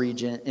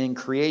vice-regent in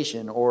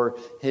creation or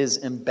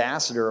his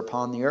ambassador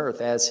upon the earth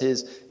as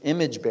his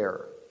image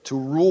bearer, to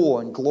rule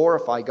and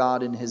glorify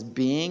God in his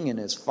being and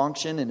his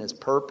function and his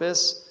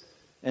purpose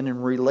and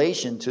in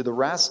relation to the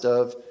rest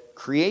of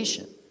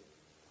creation.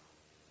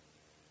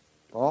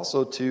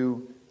 Also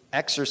to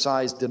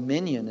exercise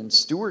dominion and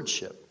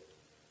stewardship.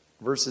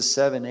 Verses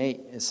 7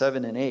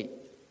 and 8.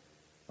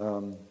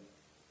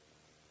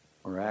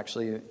 Or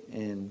actually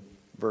in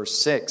verse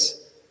 6,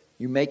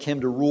 you make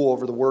him to rule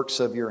over the works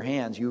of your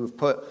hands. You have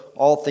put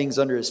all things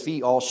under his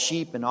feet, all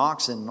sheep and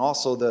oxen, and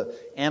also the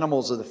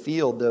animals of the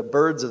field, the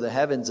birds of the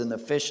heavens and the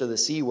fish of the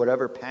sea,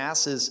 whatever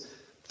passes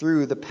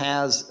through the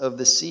paths of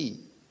the sea.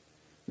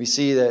 We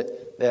see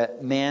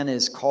that man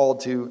is called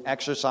to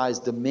exercise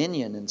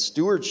dominion and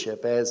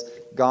stewardship as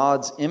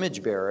God's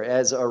image bearer,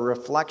 as a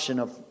reflection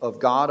of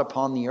God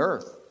upon the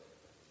earth.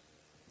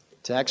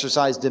 To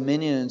exercise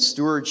dominion and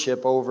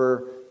stewardship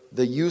over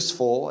the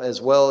useful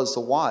as well as the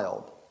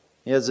wild.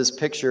 He has this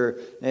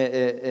picture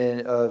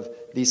of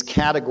these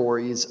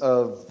categories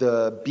of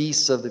the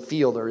beasts of the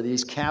field, or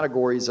these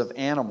categories of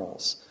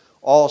animals,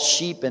 all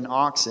sheep and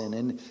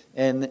oxen.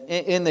 And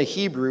in the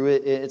Hebrew,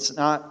 it's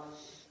not,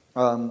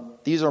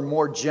 these are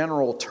more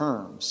general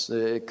terms.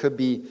 It could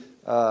be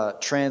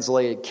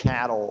translated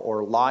cattle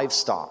or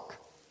livestock.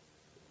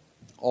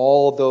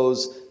 All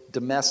those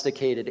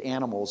domesticated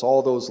animals,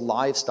 all those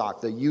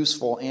livestock, the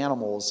useful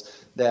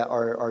animals that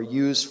are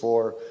used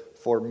for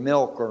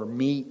milk or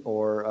meat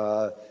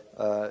or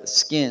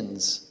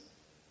skins,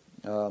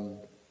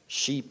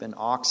 sheep and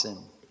oxen,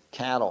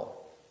 cattle,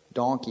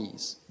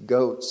 donkeys,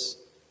 goats.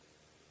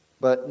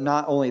 But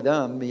not only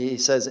them, he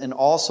says, and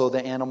also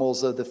the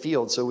animals of the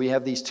field. So we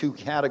have these two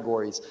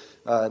categories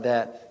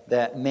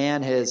that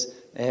man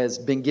has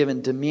been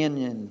given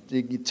dominion,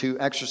 to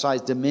exercise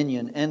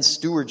dominion and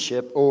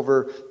stewardship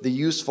over the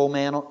useful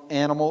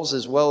animals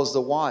as well as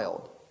the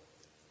wild.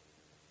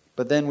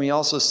 But then we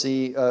also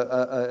see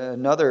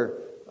another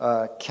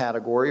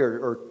category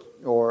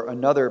or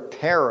another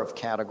pair of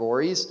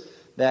categories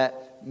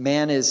that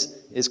man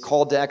is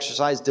called to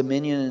exercise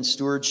dominion and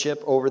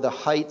stewardship over the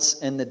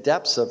heights and the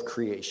depths of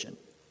creation.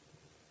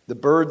 The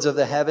birds of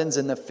the heavens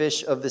and the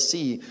fish of the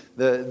sea.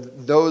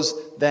 Those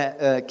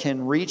that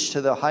can reach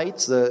to the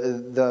heights,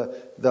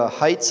 the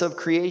heights of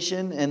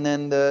creation, and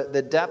then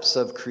the depths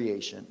of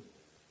creation.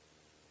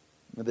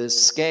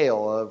 This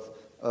scale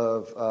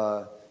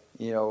of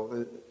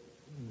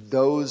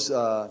those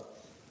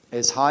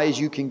as high as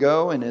you can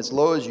go and as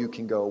low as you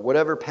can go.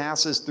 Whatever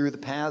passes through the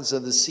paths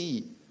of the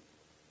sea,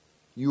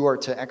 you are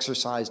to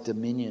exercise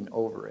dominion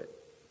over it.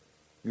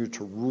 You're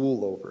to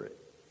rule over it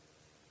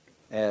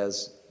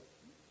as,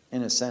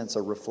 in a sense,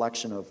 a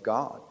reflection of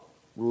God,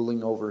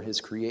 ruling over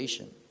his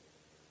creation.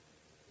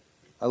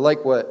 I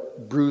like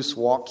what Bruce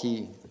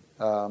Waltke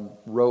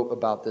wrote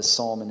about this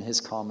psalm in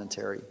his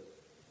commentary.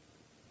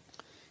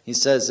 He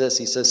says this,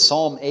 he says,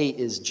 Psalm 8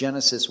 is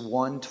Genesis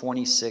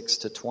 1:26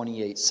 to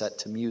 28 set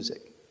to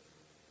music.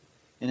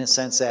 In a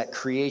sense, that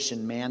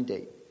creation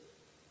mandate.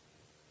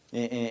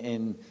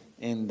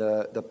 In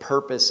the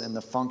purpose and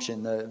the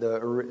function,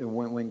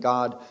 when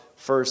God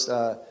first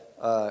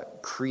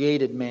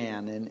created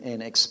man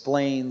and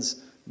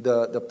explains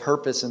the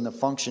purpose and the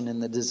function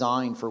and the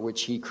design for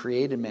which he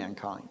created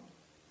mankind,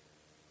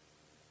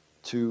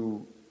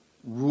 to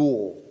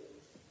rule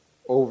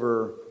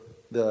over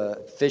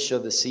the fish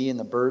of the sea and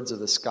the birds of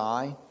the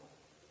sky,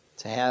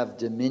 to have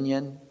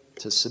dominion,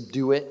 to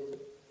subdue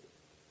it,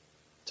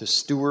 to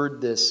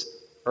steward this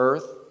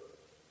earth.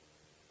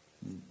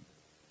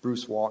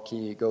 Bruce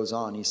Waltke goes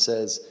on. He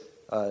says,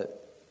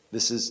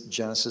 this is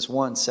Genesis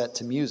 1 set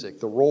to music.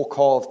 The roll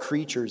call of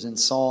creatures in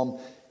Psalm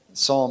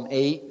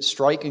 8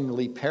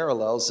 strikingly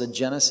parallels the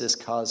Genesis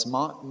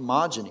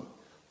cosmogony.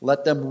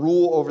 Let them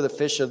rule over the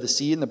fish of the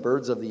sea and the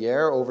birds of the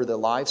air, over the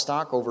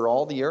livestock, over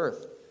all the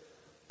earth.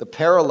 The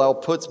parallel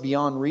puts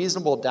beyond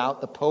reasonable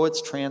doubt the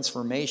poet's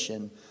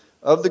transformation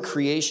of the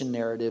creation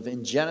narrative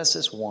in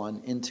Genesis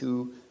 1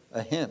 into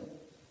a hymn.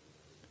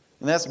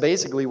 And that's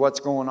basically what's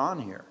going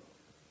on here.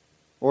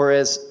 Or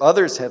as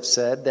others have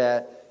said,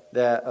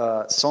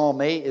 that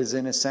Psalm 8 is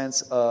in a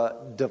sense a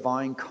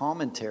divine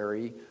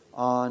commentary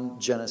on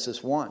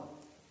Genesis 1.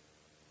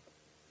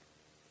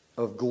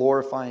 Of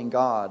glorifying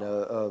God,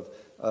 of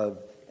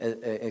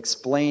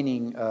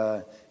explaining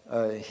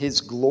his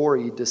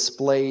glory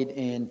displayed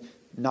in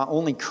not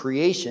only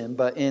creation,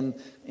 but in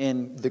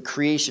the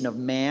creation of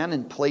man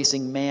and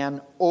placing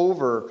man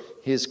over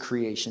his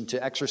creation,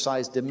 to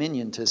exercise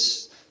dominion, to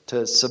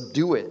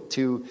subdue it,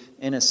 to,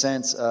 in a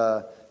sense,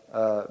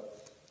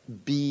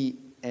 be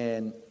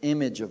an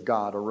image of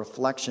God, a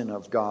reflection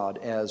of God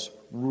as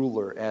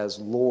ruler, as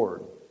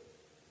Lord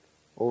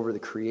over the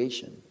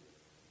creation.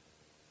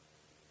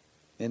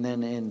 And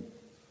then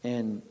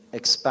in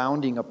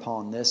expounding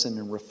upon this and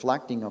in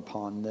reflecting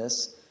upon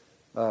this,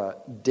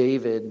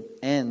 David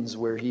ends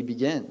where he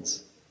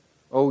begins.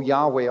 O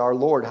Yahweh, our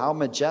Lord, how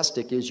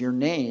majestic is your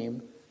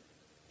name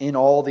in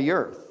all the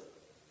earth.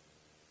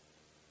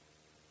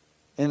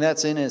 And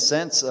that's in a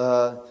sense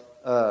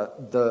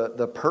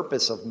the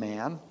purpose of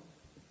man,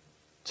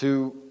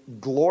 to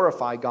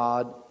glorify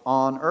God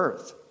on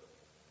earth,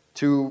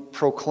 to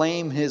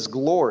proclaim his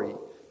glory,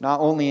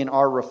 not only in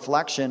our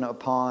reflection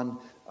upon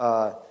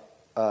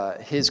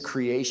his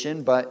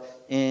creation,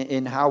 but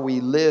in how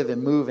we live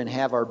and move and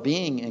have our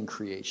being in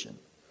creation.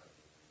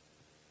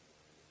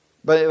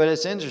 But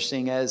it's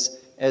interesting,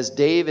 as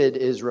David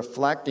is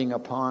reflecting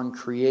upon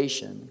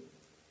creation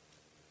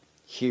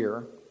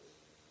here,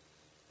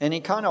 and he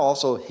kind of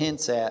also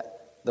hints at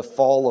the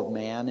fall of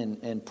man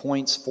and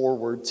points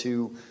forward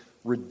to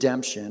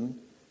redemption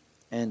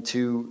and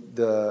to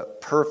the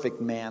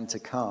perfect man to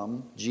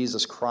come,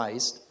 Jesus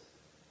Christ.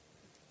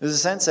 There's a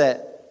sense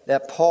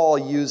that Paul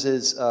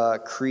uses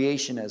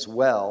creation as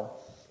well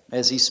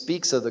as he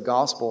speaks of the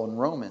gospel in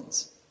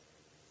Romans.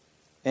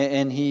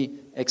 And he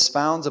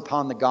expounds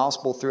upon the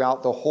gospel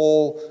throughout the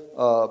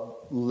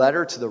whole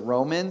letter to the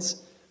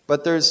Romans.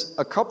 But there's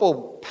a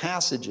couple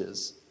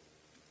passages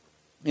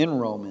in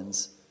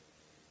Romans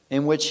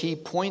in which he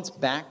points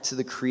back to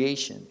the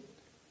creation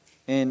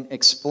in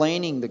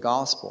explaining the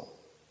gospel.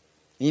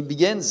 He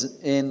begins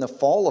in the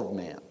fall of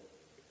man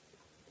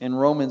in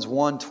Romans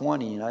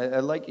 1:20. And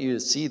I'd like you to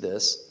see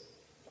this.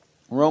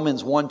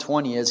 Romans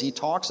 1:20, as he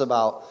talks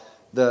about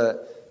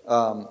the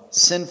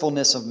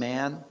sinfulness of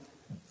man,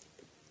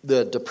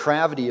 the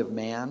depravity of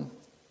man,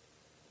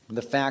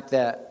 the fact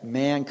that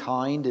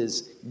mankind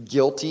is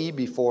guilty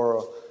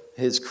before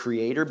his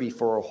Creator,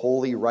 before a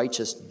holy,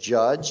 righteous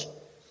judge.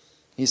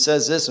 He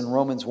says this in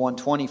Romans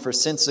 1:20, "For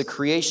since the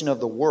creation of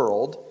the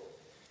world,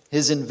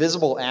 his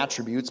invisible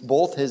attributes,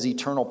 both his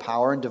eternal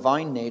power and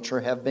divine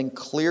nature, have been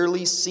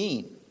clearly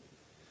seen,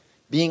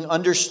 being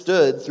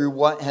understood through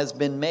what has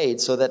been made,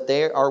 so that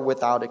they are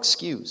without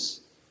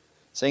excuse."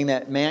 Saying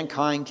that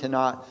mankind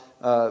cannot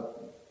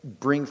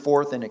bring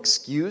forth an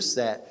excuse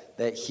that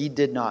he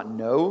did not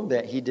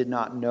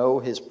know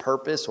his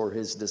purpose or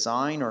his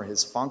design or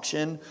his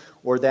function,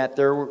 or that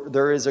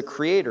there is a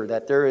creator,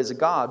 that there is a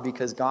God,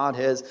 because God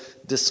has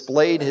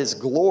displayed his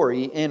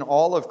glory in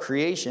all of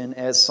creation,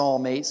 as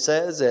Psalm 8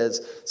 says,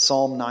 as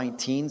Psalm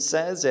 19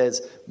 says,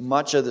 as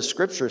much of the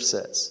Scripture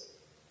says.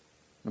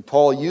 And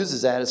Paul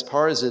uses that as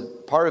part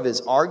of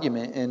his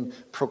argument in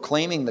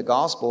proclaiming the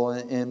gospel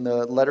in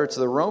the letter to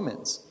the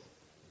Romans,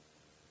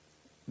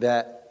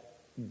 that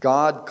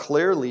God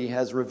clearly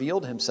has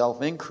revealed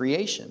himself in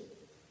creation.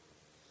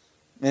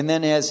 And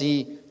then as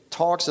he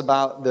talks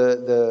about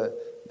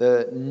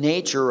the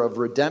nature of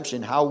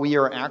redemption, how we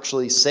are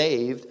actually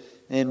saved,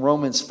 in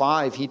Romans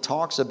 5, he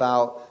talks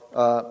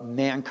about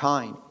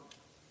mankind,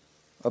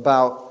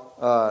 about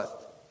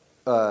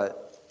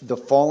the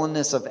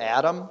fallenness of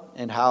Adam,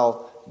 and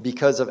how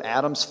because of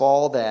Adam's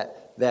fall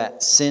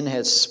that sin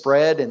has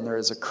spread, and there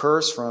is a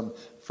curse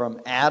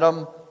from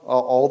Adam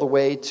all the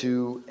way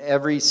to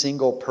every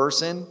single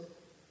person,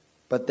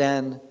 but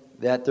then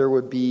that there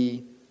would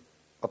be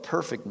a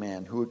perfect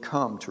man who would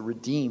come to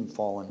redeem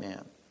fallen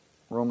man.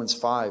 Romans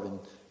 5 and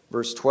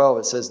verse 12,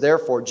 it says,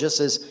 "Therefore,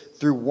 just as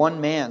through one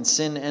man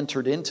sin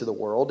entered into the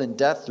world, and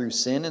death through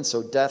sin, and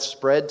so death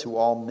spread to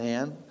all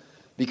men,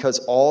 because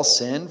all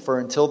sinned. For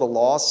until the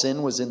law,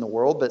 sin was in the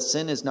world, but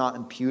sin is not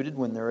imputed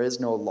when there is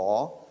no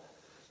law.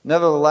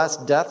 Nevertheless,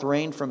 death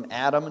reigned from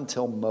Adam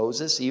until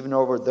Moses, even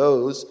over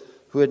those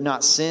who had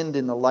not sinned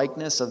in the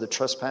likeness of the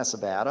trespass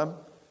of Adam,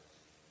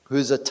 who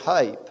is a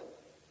type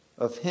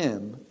of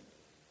him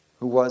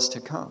who was to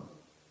come."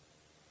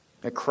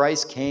 That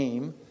Christ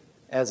came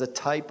as a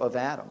type of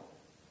Adam.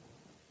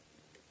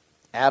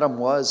 Adam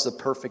was the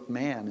perfect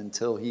man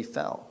until he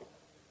fell.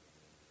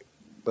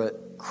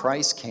 But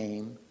Christ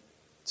came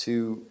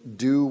to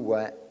do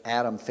what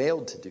Adam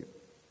failed to do,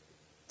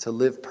 to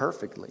live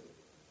perfectly,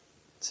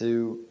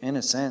 to, in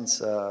a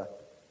sense,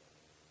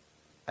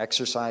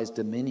 exercise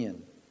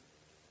dominion,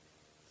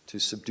 to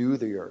subdue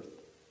the earth.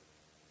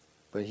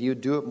 But he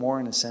would do it more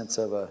in a sense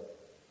of a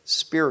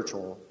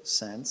spiritual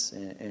sense,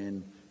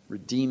 in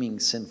redeeming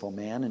sinful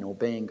man and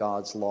obeying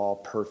God's law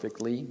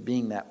perfectly,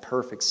 being that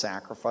perfect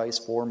sacrifice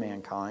for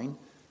mankind.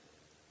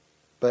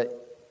 But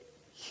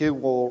he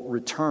will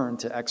return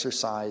to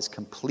exercise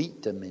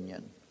complete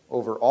dominion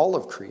over all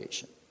of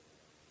creation.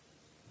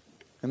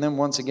 And then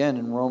once again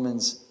in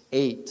Romans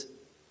 8,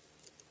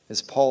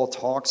 as Paul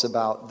talks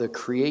about the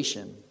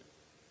creation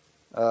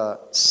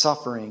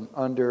suffering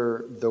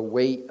under the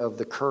weight of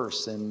the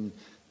curse and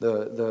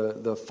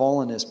the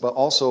fallenness, but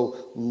also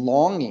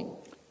longing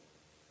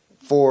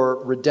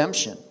for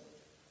redemption.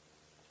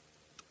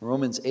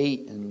 Romans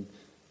 8 and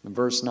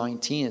verse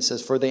 19, it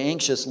says, "For the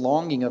anxious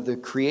longing of the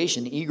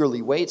creation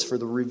eagerly waits for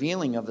the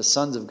revealing of the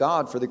sons of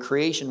God. For the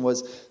creation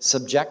was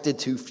subjected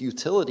to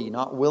futility,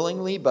 not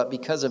willingly, but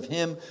because of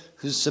him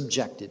who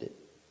subjected it,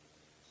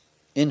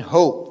 in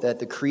hope that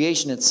the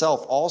creation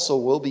itself also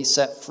will be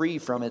set free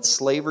from its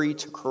slavery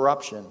to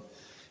corruption,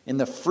 in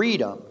the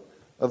freedom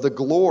of the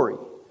glory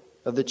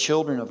of the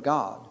children of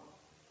God.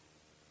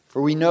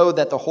 For we know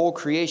that the whole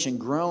creation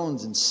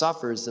groans and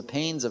suffers the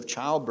pains of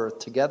childbirth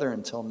together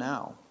until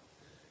now.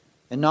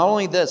 And not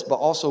only this, but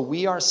also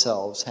we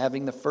ourselves,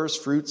 having the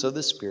first fruits of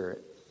the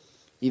Spirit,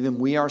 even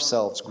we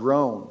ourselves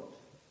groan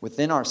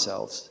within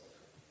ourselves,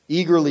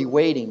 eagerly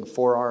waiting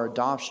for our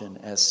adoption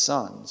as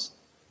sons,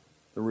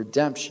 the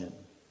redemption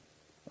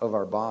of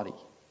our body."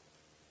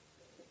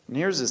 And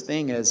here's this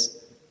thing, as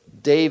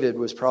David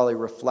was probably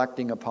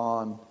reflecting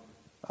upon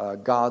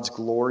God's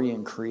glory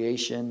in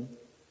creation,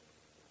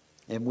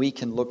 and we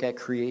can look at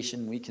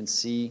creation, we can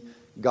see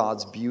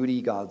God's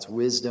beauty, God's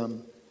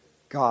wisdom,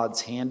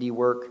 God's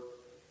handiwork,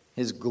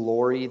 his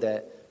glory,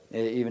 that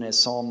even as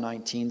Psalm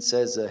 19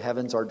 says, the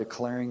heavens are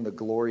declaring the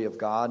glory of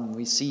God, and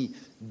we see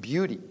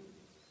beauty,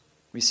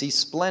 we see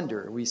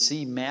splendor, we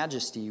see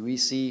majesty, we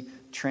see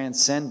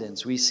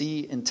transcendence, we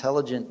see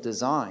intelligent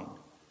design.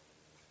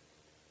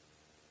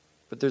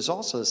 But there's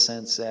also a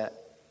sense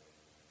that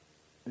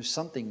there's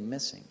something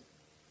missing.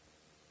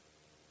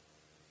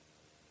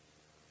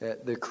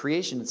 That the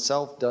creation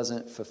itself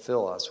doesn't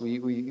fulfill us.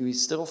 We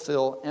still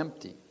feel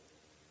empty.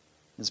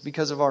 It's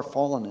because of our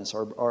fallenness,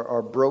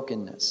 our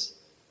brokenness.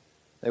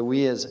 That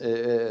we,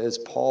 as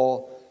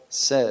Paul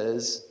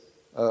says,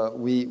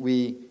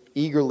 we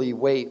eagerly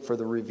wait for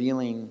the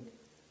revealing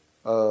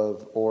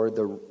of, or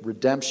the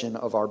redemption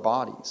of our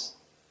bodies.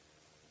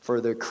 For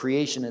the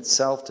creation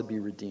itself to be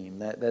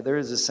redeemed. That there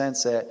is a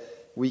sense that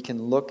we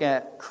can look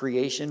at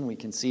creation, we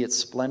can see its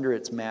splendor,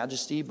 its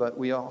majesty, but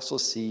we also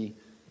see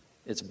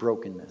its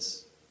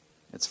brokenness,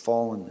 its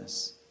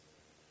fallenness.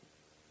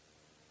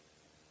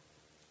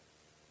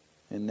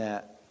 And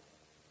that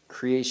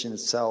creation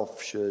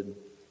itself should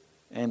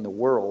end the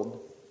world.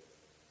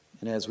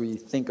 And as we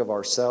think of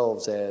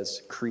ourselves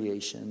as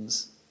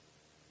creations,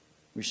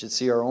 we should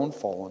see our own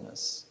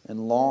fallenness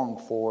and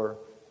long for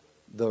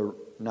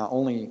not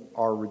only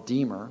our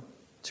Redeemer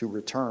to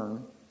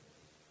return,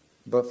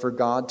 but for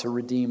God to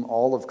redeem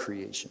all of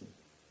creation.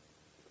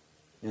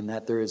 And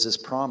that there is this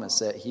promise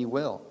that He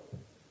will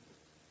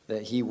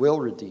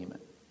redeem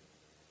it,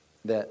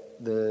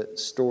 that the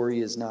story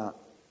is not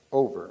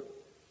over,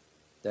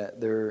 that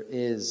there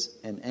is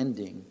an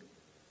ending,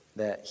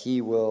 that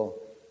He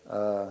will,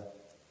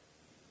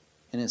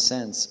 in a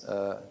sense,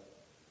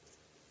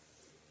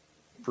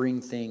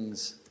 bring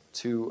things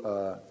to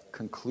a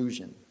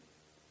conclusion,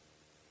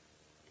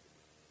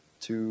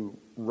 to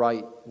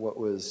right what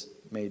was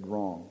made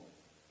wrong,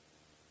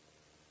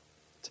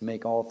 to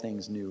make all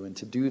things new, and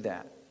to do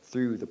that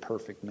through the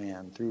perfect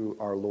man, through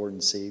our Lord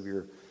and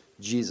Savior,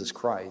 Jesus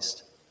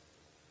Christ,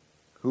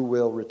 who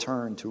will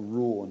return to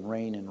rule and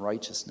reign in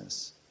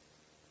righteousness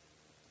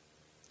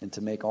and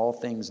to make all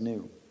things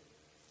new.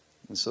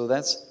 And so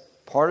that's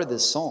part of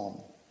this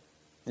psalm,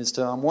 is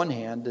to, on one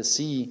hand, to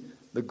see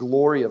the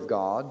glory of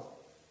God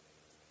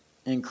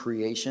in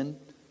creation,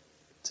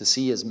 to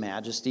see His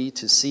majesty,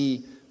 to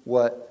see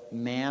what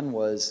man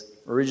was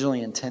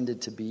originally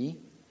intended to be,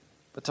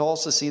 but to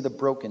also see the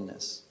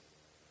brokenness.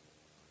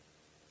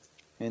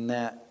 And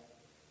that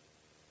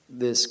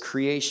this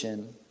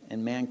creation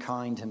and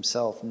mankind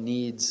himself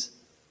needs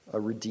a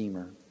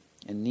Redeemer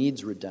and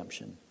needs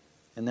redemption.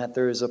 And that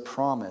there is a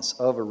promise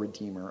of a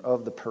Redeemer,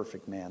 of the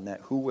perfect man,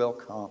 that who will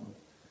come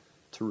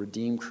to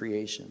redeem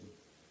creation.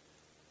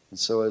 And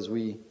so as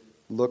we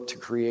look to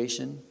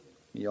creation,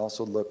 we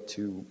also look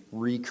to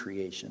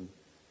recreation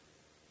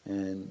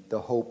and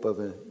the hope of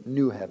a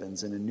new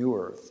heavens and a new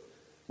earth,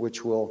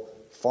 which will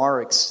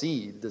far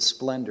exceed the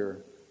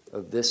splendor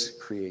of this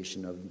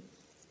creation, of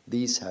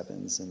these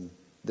heavens and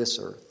this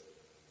earth.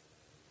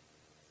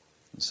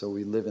 And so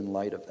we live in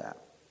light of that.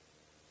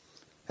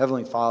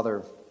 Heavenly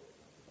Father,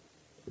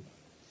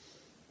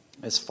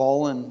 as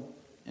fallen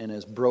and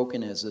as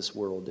broken as this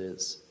world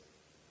is,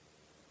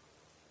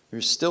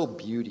 there's still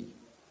beauty.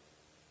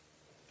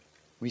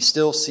 We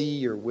still see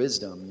your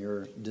wisdom,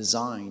 your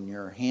design,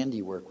 your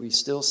handiwork. We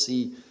still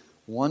see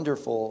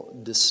wonderful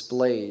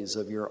displays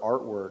of your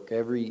artwork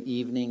every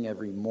evening,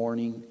 every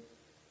morning,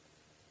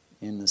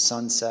 in the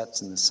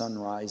sunsets and the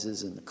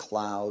sunrises and the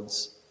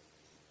clouds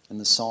and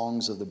the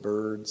songs of the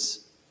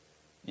birds,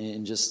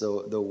 and just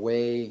the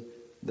way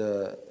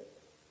the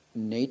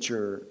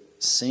nature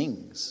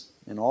sings,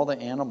 and all the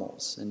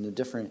animals and the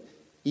different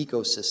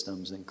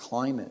ecosystems and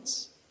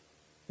climates.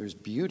 There's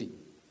beauty.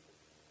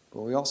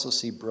 But we also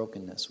see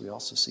brokenness. We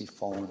also see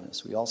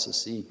fallenness. We also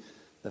see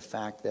the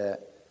fact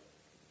that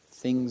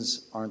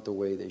things aren't the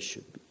way they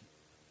should be.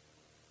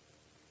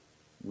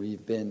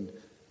 We've been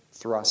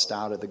thrust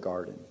out of the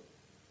garden.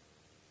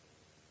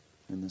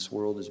 And this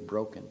world is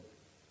broken.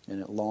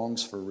 And it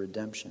longs for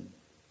redemption.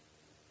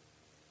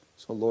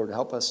 So Lord,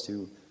 help us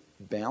to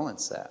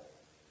balance that.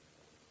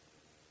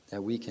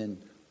 That we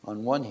can,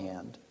 on one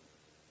hand,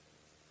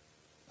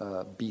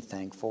 be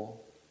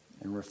thankful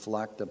and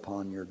reflect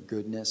upon your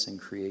goodness in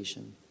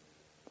creation.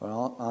 But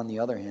on the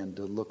other hand,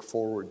 to look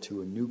forward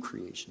to a new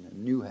creation, a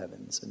new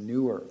heavens, a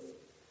new earth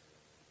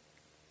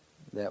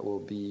that will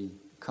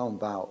come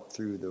about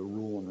through the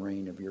rule and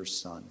reign of your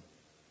Son.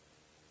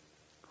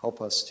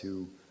 Help us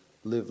to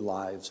live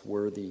lives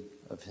worthy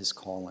of His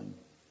calling,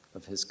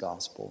 of His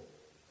gospel,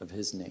 of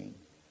His name,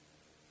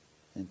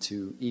 and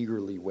to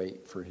eagerly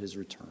wait for His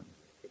return.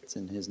 It's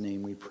in His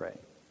name we pray.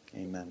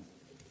 Amen.